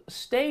it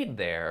stayed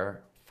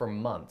there for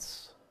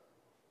months.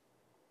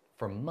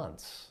 For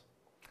months.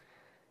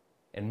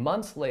 And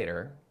months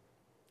later,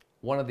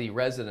 one of the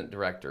resident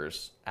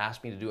directors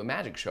asked me to do a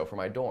magic show for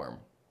my dorm.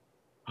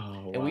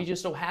 Oh, And wow. we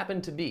just so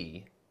happened to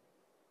be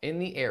in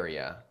the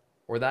area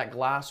where that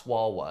glass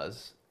wall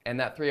was, and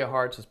that three of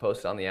hearts was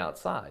posted on the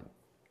outside.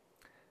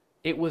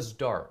 It was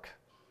dark.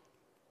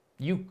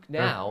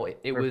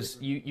 It was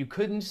you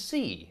couldn't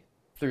see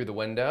through the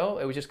window.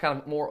 It was just kind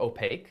of more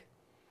opaque.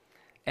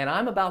 And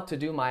I'm about to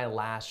do my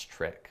last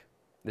trick.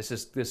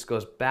 This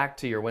goes back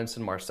to your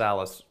Winston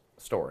Marsalis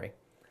story.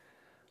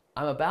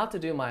 I'm about to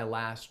do my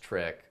last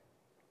trick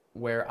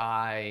where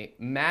I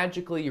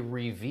magically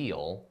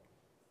reveal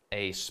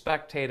a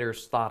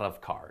spectator's thought of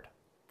card.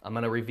 I'm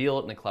going to reveal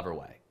it in a clever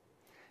way.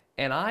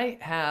 And I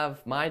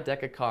have my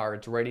deck of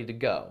cards ready to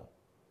go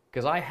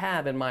because I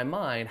have in my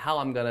mind how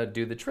I'm going to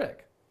do the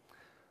trick.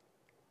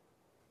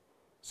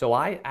 So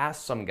I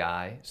asked some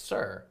guy,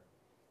 sir,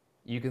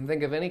 you can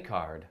think of any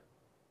card,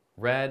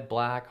 red,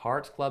 black,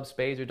 hearts, clubs,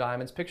 spades, or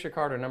diamonds, picture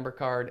card or number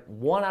card,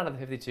 one out of the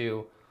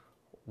 52,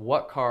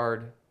 what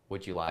card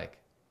would you like?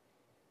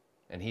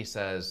 And he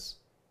says,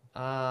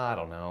 I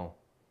don't know,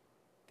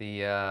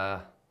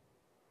 the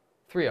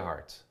three of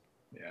hearts.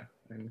 Yeah.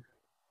 And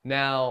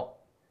Now,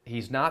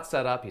 he's not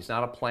set up, he's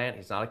not a plant,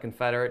 he's not a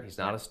Confederate, he's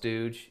not a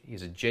stooge,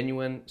 he's a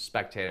genuine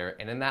spectator.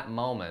 And in that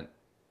moment,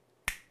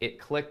 it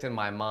clicked in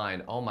my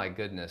mind, oh my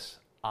goodness,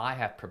 I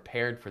have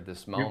prepared for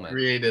this you moment.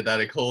 created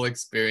that whole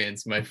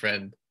experience, my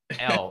friend.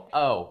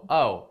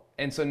 Oh.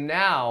 And so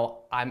now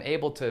I'm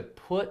able to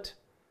put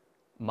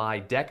my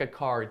deck of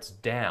cards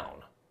down,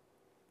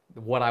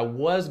 what I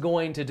was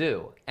going to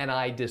do, and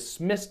I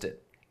dismissed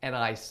it. And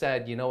I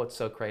said, you know what's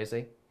so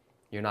crazy?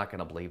 You're not going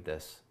to believe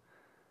this.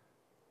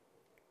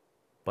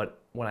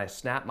 But when I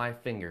snap my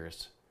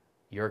fingers,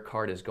 your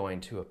card is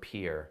going to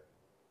appear.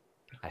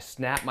 I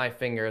snapped my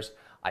fingers,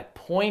 I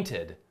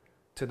pointed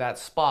to that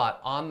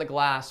spot on the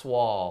glass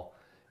wall,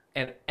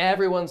 and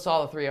everyone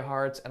saw the three of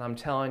hearts, and I'm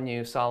telling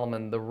you,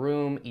 Solomon, the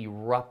room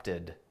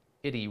erupted.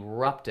 It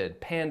erupted.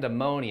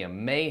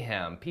 Pandemonium,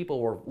 mayhem.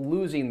 People were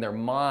losing their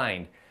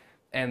mind.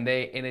 And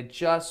it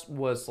just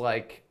was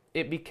like,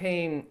 it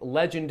became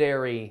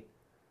legendary.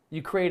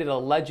 You created a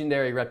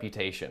legendary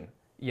reputation,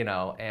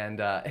 and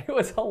it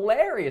was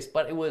hilarious,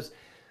 but it was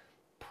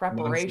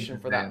preparation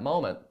for that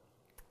moment.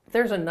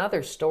 There's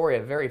another story,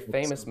 a very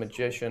famous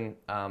magician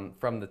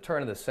from the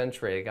turn of the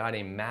century, a guy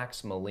named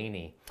Max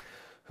Malini,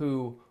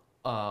 who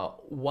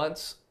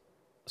once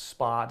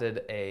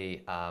spotted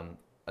a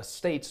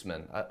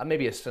statesman,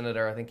 maybe a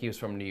senator. I think he was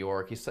from New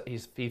York.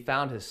 He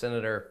found his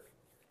senator,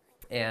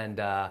 and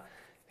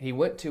he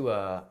went to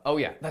oh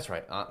yeah, that's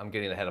right. I'm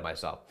getting ahead of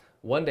myself.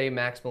 One day,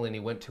 Max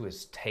Malini went to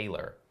his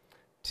tailor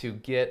to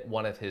get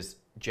one of his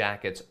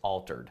jackets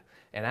altered.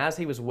 And as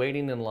he was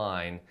waiting in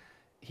line,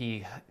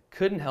 he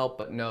couldn't help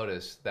but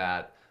notice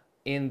that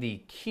in the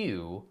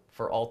queue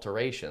for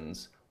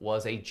alterations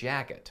was a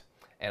jacket.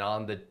 And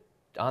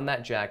on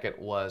that jacket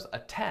was a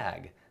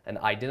tag, an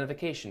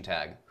identification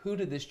tag. Who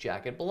did this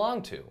jacket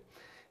belong to?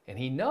 And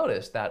he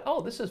noticed that, oh,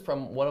 this is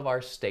from one of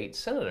our state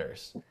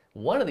senators.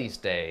 One of these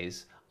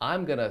days,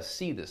 I'm going to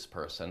see this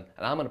person,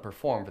 and I'm going to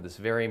perform for this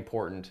very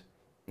important,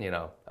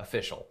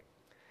 official.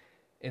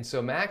 And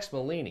so Max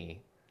Malini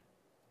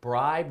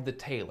bribed the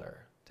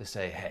tailor to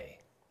say, hey,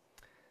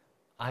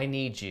 I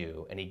need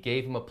you, and he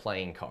gave him a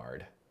playing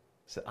card.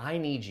 Said, I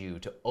need you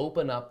to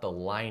open up the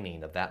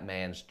lining of that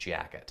man's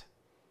jacket,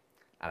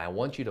 and I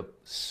want you to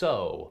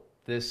sew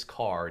this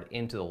card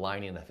into the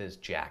lining of his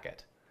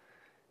jacket.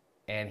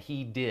 And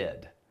he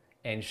did.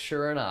 And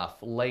sure enough,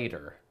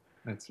 later,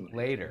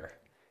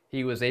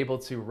 he was able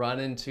to run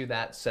into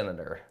that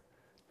senator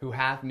who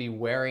happened to be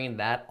wearing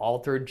that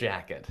altered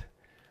jacket,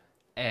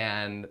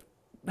 and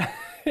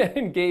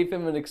and gave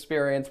him an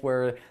experience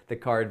where the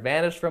card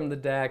vanished from the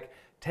deck,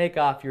 take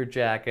off your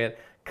jacket,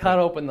 cut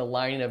open the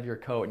lining of your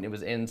coat, and it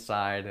was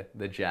inside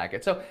the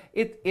jacket. So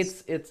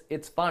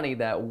it's funny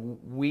that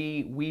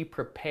we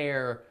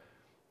prepare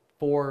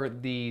for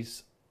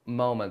these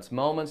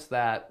moments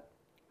that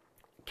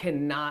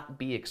cannot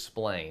be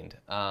explained.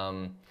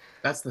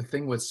 That's the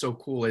thing. What's so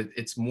cool?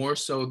 It's more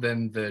so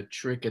than the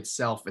trick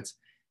itself. It's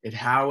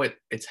how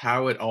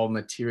it all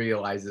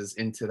materializes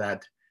into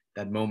that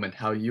moment.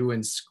 How you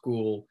in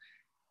school,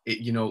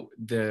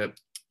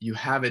 you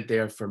have it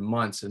there for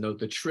months, and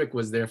the trick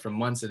was there for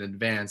months in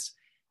advance.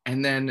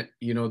 And then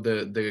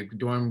the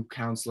dorm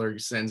counselor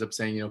ends up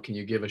saying, can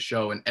you give a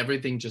show? And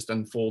everything just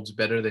unfolds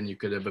better than you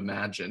could have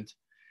imagined.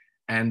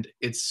 And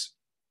it's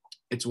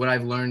what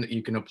I've learned.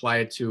 You can apply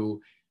it to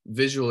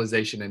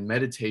visualization and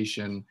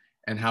meditation,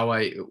 and how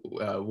I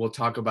will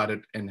talk about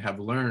it and have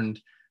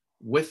learned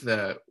with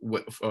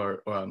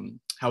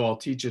how I'll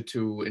teach it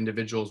to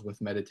individuals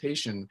with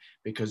meditation,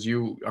 because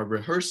you are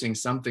rehearsing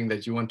something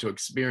that you want to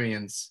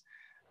experience,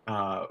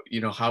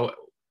 how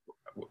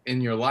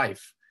in your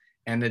life.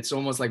 And it's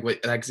almost like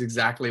that's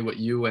exactly what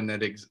you and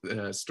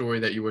that story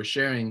that you were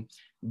sharing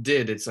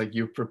did. It's like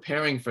you're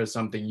preparing for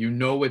something, you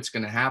know it's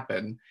going to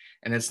happen.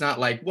 And it's not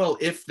like, well,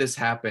 if this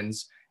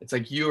happens, it's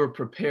like you're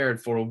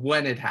prepared for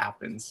when it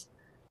happens,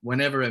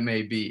 whenever it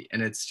may be.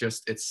 And it's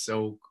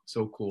so,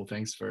 so cool.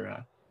 Thanks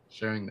for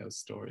sharing those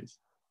stories.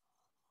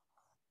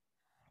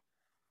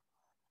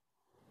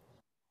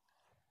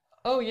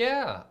 Oh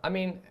yeah, I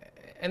mean,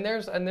 and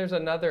there's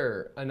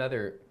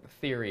another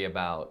theory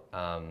about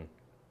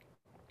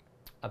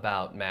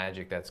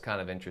magic that's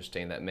kind of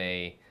interesting that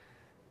may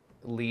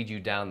lead you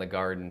down the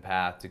garden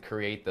path to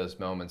create those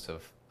moments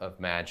of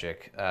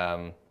magic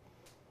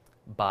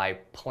by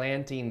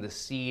planting the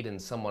seed in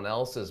someone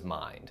else's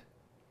mind.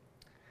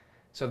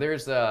 So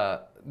there's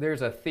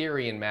a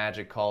theory in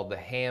magic called the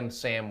ham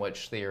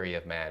sandwich theory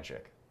of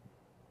magic.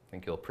 I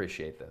think you'll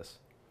appreciate this.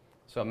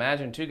 So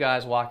imagine two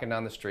guys walking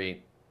down the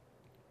street.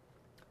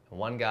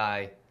 One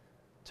guy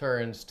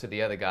turns to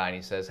the other guy and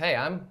he says, "Hey,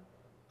 I'm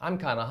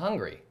kind of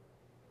hungry."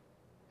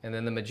 And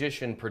then the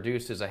magician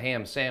produces a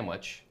ham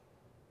sandwich.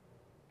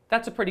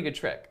 That's a pretty good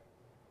trick.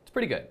 It's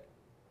pretty good,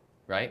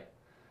 right?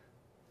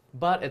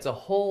 But it's a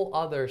whole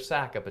other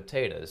sack of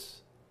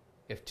potatoes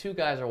if two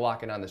guys are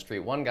walking down the street.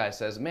 One guy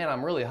says, "Man,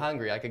 I'm really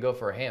hungry. I could go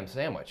for a ham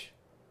sandwich."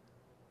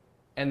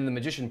 And the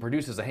magician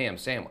produces a ham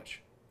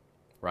sandwich,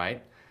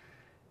 right?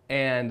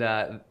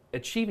 And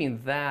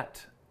achieving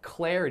that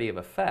clarity of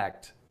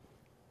effect,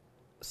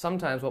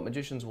 sometimes what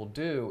magicians will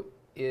do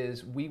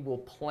is we will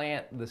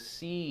plant the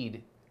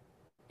seed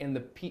in the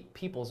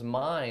people's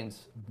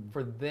minds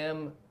for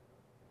them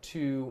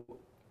to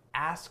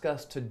ask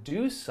us to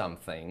do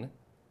something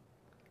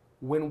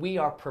when we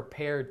are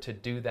prepared to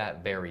do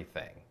that very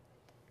thing.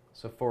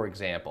 So for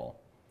example,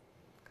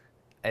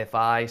 if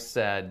I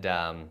said,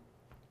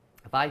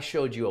 if I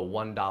showed you a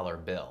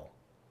 $1 bill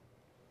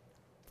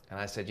and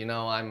I said,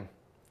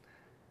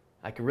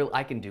 I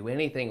can do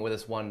anything with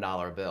this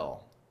 $1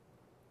 bill.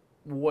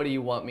 What do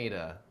you want me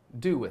to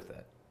do with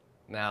it?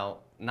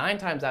 Now, 9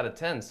 times out of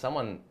 10,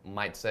 someone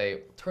might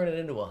say, turn it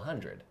into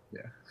 100.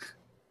 Yeah.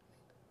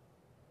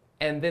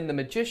 And then the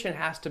magician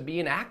has to be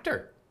an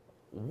actor.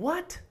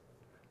 What?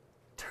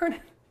 Turn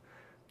it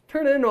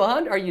into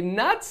 100? Are you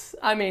nuts?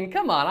 I mean,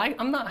 come on.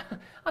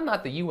 I'm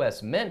not the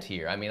U.S. Mint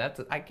here. I mean,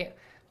 I can't.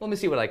 Let me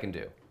see what I can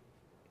do.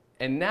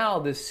 And now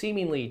this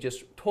seemingly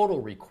just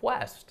total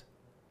request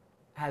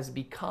has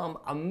become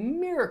a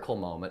miracle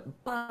moment,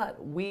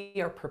 but we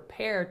are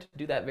prepared to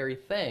do that very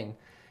thing.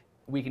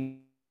 We can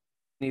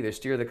either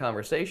steer the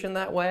conversation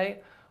that way,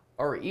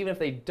 or even if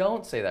they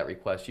don't say that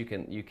request, you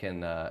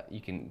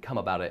can come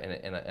about it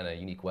in a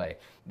unique way.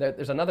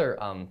 There's another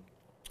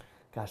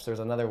there's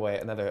another way,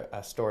 another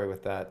story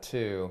with that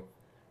too.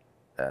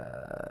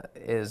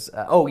 There's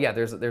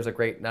a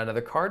great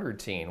another card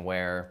routine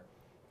where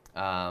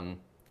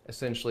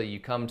essentially you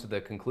come to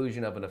the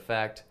conclusion of an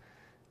effect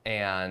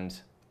and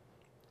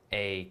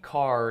a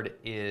card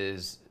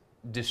is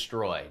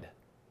destroyed.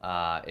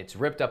 It's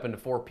ripped up into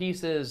 4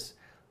 pieces,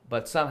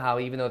 but somehow,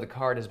 even though the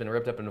card has been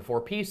ripped up into 4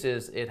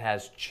 pieces, it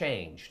has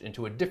changed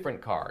into a different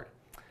card.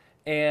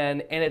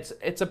 And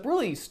it's a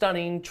really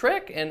stunning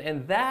trick,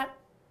 and that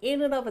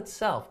in and of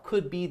itself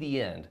could be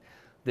the end.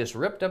 This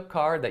ripped up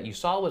card that you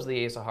saw was the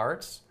Ace of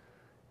Hearts,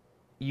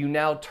 you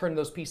now turn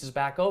those pieces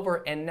back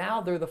over, and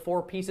now they're the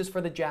 4 pieces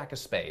for the Jack of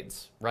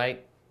Spades,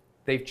 right?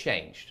 They've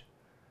changed.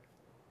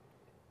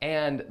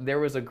 And there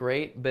was a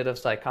great bit of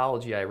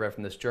psychology I read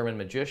from this German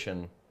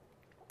magician.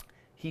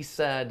 He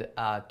said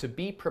to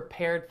be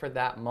prepared for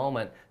that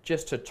moment,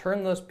 just to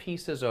turn those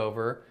pieces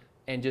over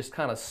and just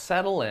kind of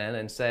settle in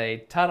and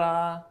say,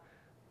 ta-da.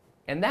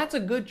 And that's a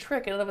good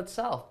trick in and of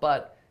itself,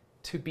 but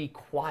to be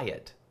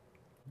quiet,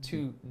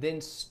 to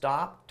then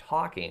stop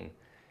talking.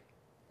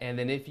 And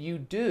then if you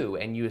do,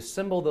 and you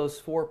assemble those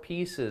 4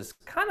 pieces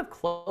kind of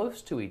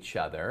close to each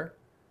other,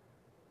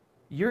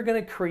 you're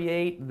going to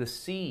create the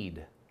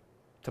seed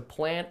to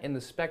plant in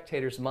the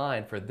spectator's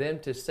mind for them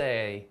to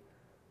say,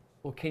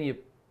 well, could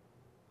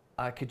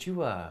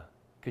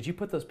you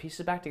put those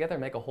pieces back together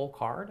and make a whole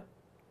card?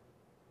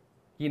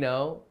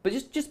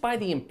 But just by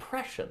the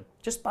impression,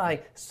 just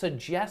by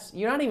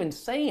you're not even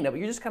saying it, but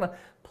you're just kind of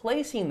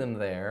placing them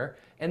there,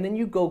 and then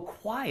you go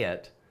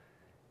quiet,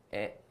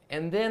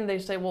 and then they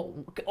say, well,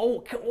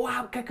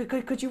 wow,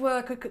 could you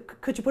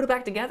put it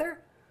back together?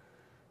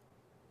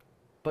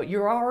 But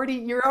you're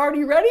already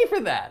ready for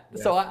that.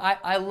 Yes. So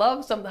I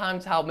love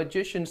sometimes how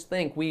magicians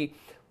think.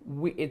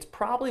 It's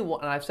probably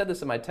one, and I've said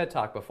this in my TED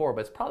Talk before,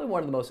 but it's probably one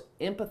of the most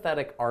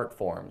empathetic art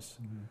forms.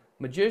 Mm-hmm.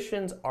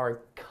 Magicians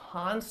are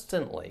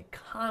constantly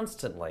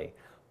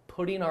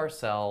putting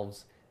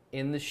ourselves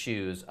in the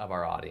shoes of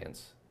our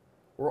audience.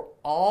 We're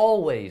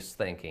always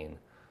thinking,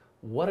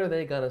 what are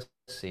they going to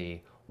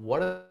see?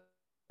 What are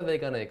they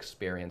going to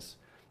experience?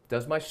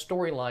 Does my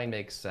storyline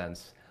make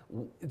sense?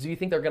 Do you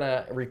think they're going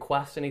to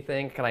request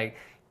anything? Can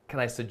can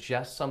I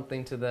suggest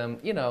something to them?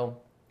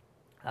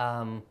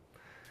 Um,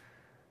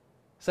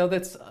 so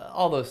that's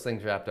all those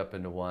things wrapped up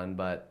into one,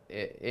 but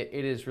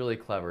it is really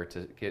clever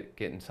to get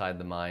inside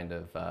the mind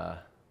of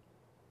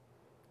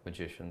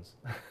magicians.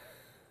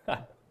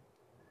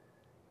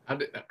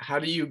 How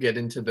do you get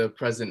into the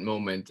present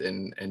moment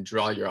and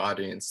draw your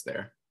audience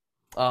there?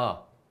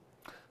 Oh,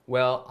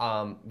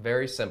 well,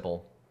 very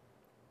simple.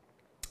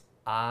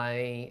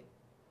 I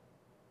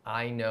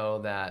I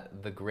know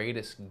that the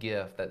greatest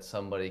gift that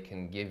somebody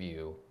can give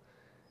you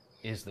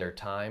is their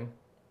time.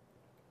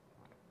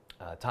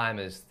 Time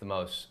is the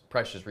most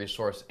precious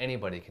resource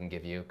anybody can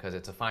give you because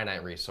it's a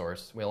finite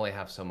resource. We only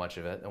have so much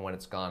of it, and when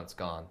it's gone, it's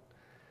gone.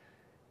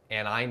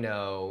 And I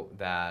know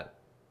that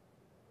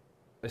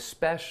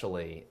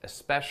especially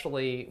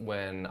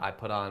when I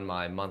put on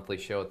my monthly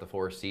show at the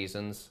Four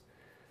Seasons,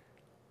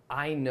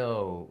 I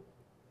know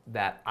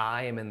that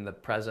I am in the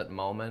present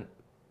moment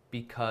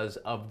because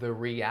of the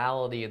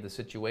reality of the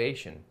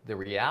situation. The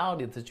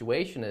reality of the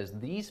situation is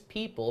these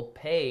people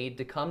paid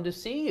to come to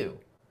see you.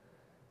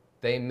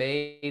 They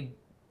made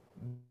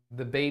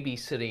the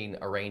babysitting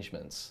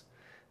arrangements.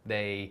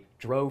 They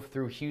drove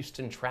through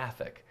Houston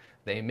traffic.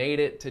 They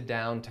made it to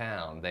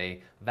downtown.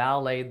 They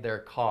valeted their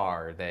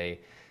car.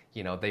 They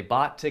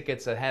bought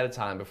tickets ahead of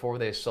time before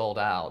they sold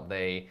out.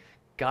 They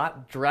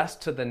got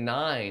dressed to the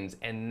nines,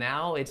 and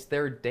now it's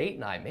their date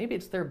night. Maybe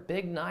it's their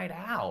big night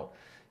out,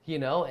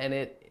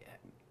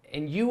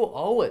 and you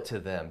owe it to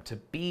them to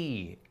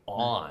be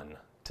on,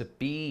 to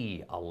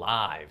be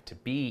alive, to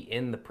be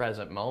in the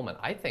present moment.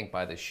 I think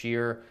by the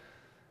sheer,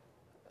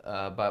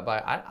 I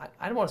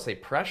don't want to say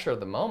pressure of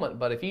the moment,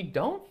 but if you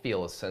don't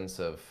feel a sense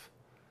of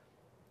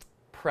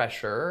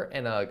pressure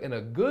in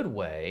a good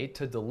way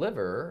to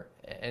deliver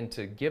and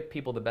to give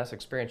people the best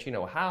experience you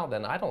know how,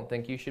 then I don't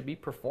think you should be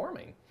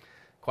performing,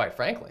 quite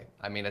frankly.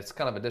 I mean, it's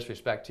kind of a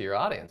disrespect to your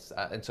audience.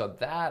 And so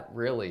that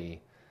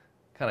really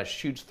kind of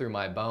shoots through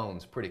my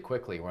bones pretty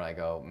quickly when I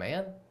go,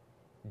 man,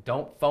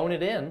 don't phone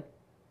it in.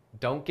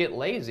 Don't get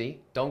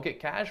lazy. Don't get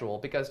casual,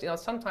 because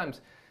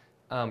sometimes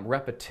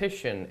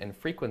repetition and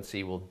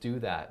frequency will do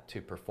that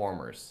to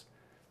performers.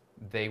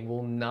 They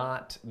will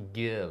not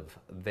give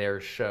their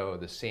show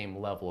the same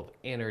level of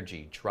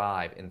energy,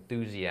 drive,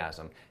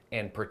 enthusiasm,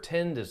 and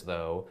pretend as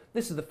though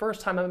this is the first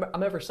time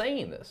I'm ever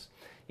saying this.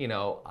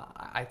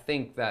 I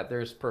think that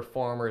there's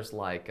performers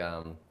like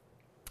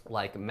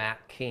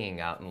Matt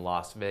King out in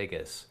Las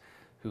Vegas,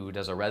 who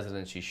does a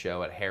residency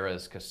show at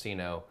Harrah's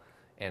Casino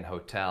and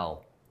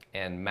Hotel.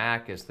 And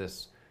Mac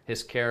is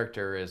his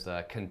character is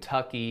a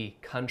Kentucky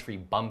country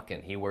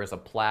bumpkin. He wears a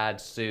plaid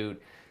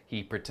suit.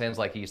 He pretends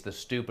like he's the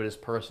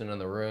stupidest person in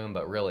the room,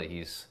 but really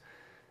he's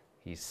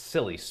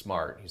silly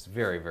smart. He's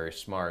very, very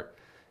smart.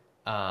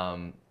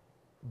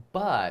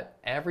 But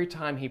every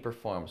time he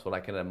performs, what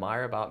I can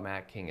admire about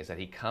Matt King is that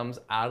he comes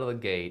out of the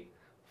gate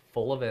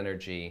full of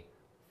energy,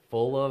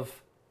 full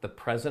of the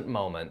present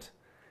moment,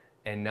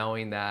 and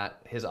knowing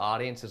that his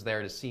audience is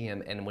there to see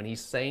him. And when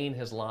he's saying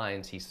his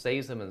lines, he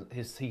says them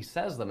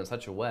in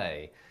such a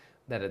way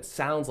that it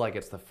sounds like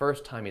it's the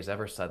first time he's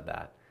ever said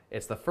that.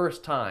 It's the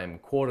first time,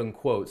 quote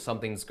unquote,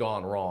 something's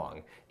gone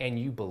wrong, and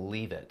you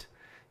believe it,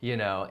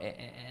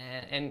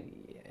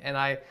 and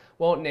I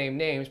won't name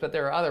names, but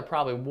there are other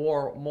probably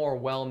more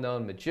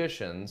well-known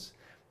magicians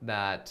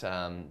that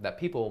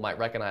people might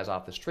recognize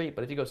off the street.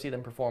 But if you go see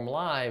them perform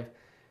live,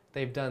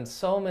 they've done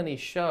so many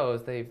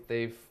shows,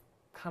 they've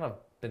kind of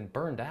been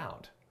burned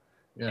out.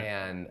 Yeah.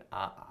 And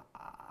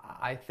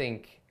I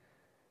think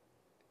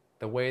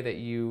the way that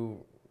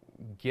you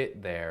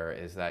get there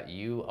is that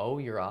you owe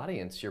your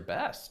audience your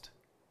best.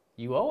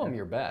 You owe them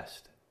your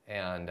best.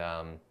 And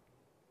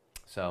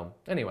so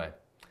anyway,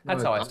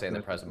 that's how I stay in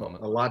the present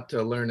moment. A lot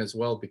to learn as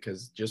well,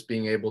 because just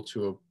being able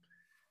to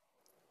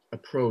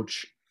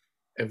approach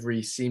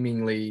every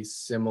seemingly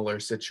similar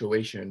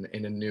situation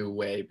in a new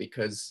way,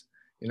 because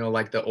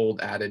like the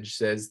old adage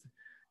says,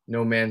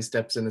 no man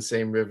steps in the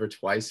same river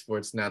twice, for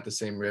it's not the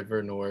same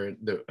river nor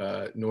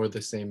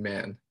the same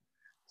man.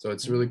 So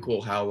it's really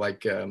cool how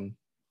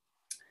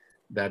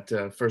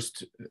that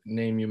first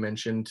name you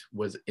mentioned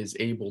is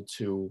able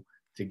to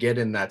get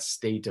in that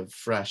state of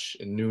fresh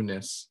and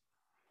newness.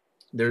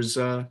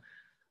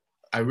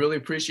 I really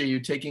appreciate you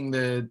taking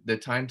the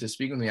time to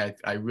speak with me.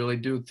 I really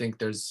do think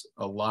there's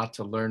a lot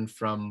to learn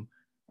from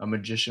a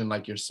magician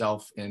like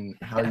yourself, in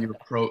how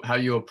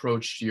you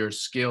approach your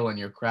skill and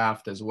your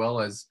craft, as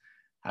well as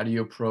how do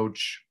you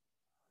approach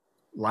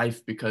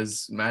life,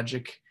 because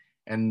magic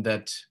and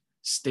that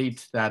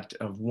state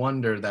of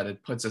wonder that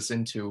it puts us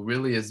into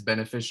really is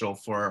beneficial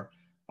for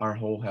our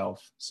whole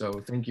health.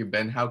 So thank you,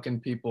 Ben. How can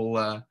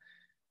people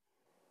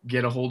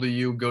get a hold of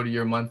you, go to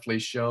your monthly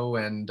show,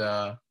 and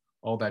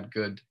all that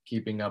good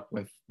keeping up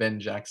with Ben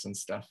Jackson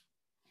stuff?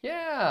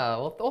 Yeah,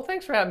 well,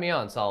 thanks for having me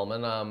on,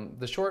 Solomon.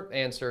 The short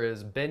answer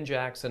is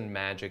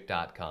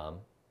benjacksonmagic.com.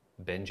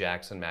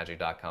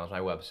 benjacksonmagic.com is my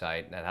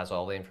website. That has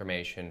all the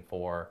information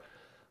for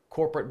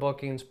corporate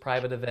bookings,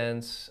 private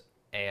events,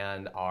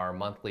 and our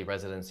monthly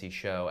residency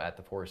show at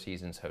the Four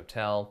Seasons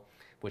Hotel,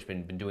 which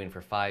we've been doing for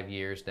 5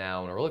 years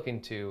now. And we're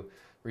looking to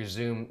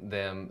resume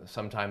them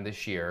sometime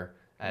this year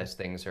as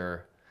things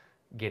are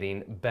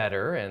getting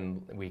better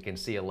and we can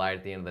see a light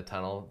at the end of the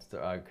tunnel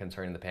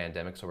concerning the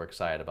pandemic. So we're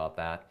excited about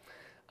that.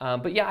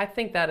 But yeah, I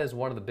think that is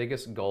one of the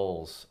biggest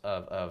goals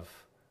of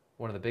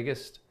one of the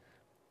biggest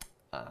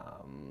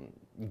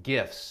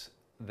gifts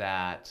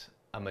that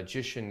a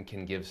magician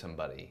can give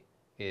somebody,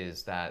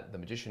 is that the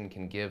magician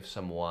can give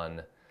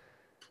someone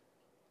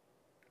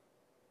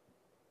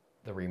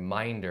the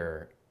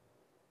reminder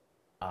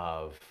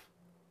of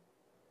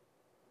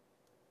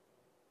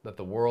that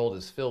the world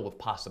is filled with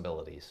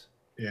possibilities.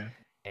 Yeah.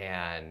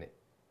 And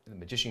the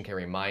magician can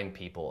remind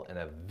people in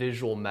a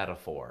visual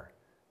metaphor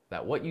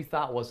that what you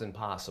thought was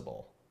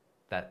impossible,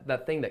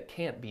 that thing that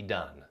can't be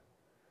done,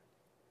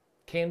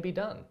 can be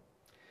done.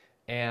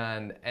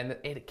 And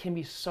it can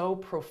be so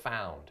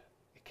profound.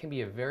 It can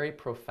be a very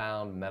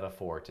profound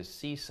metaphor to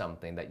see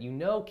something that you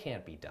know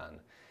can't be done.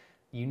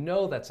 You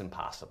know that's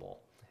impossible.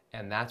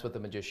 And that's what the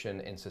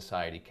magician in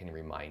society can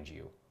remind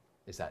you,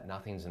 is that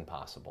nothing's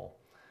impossible.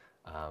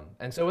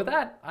 And so with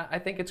that, I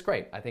think it's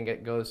great. I think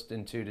it goes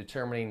into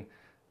determining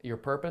your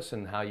purpose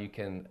and how you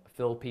can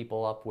fill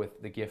people up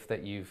with the gift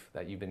that you've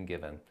been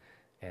given.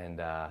 And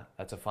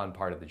that's a fun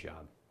part of the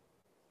job.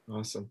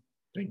 Awesome.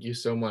 Thank you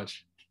so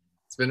much.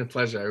 It's been a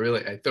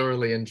pleasure. I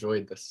thoroughly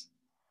enjoyed this.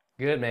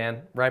 Good,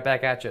 man. Right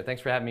back at you.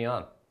 Thanks for having me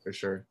on. For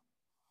sure.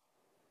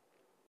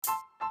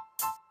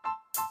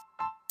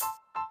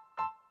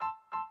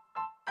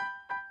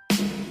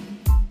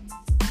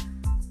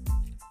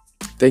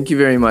 Thank you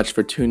very much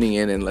for tuning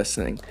in and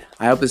listening.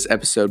 I hope this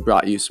episode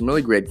brought you some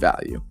really great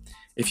value.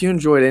 If you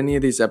enjoyed any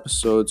of these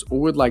episodes or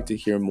would like to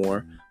hear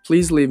more,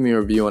 please leave me a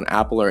review on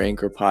Apple or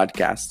Anchor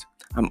Podcast.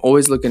 I'm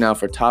always looking out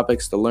for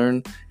topics to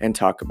learn and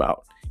talk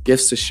about,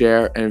 gifts to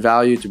share, and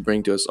value to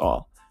bring to us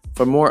all.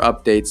 For more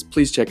updates,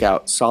 please check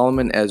out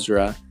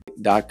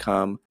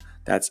solomonezra.com.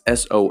 That's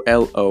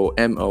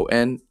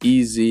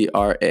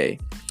SOLOMONEZRA.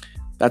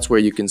 That's where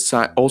you can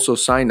also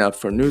sign up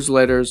for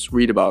newsletters,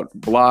 read about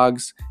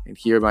blogs, and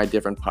hear my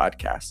different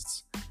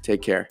podcasts.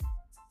 Take care.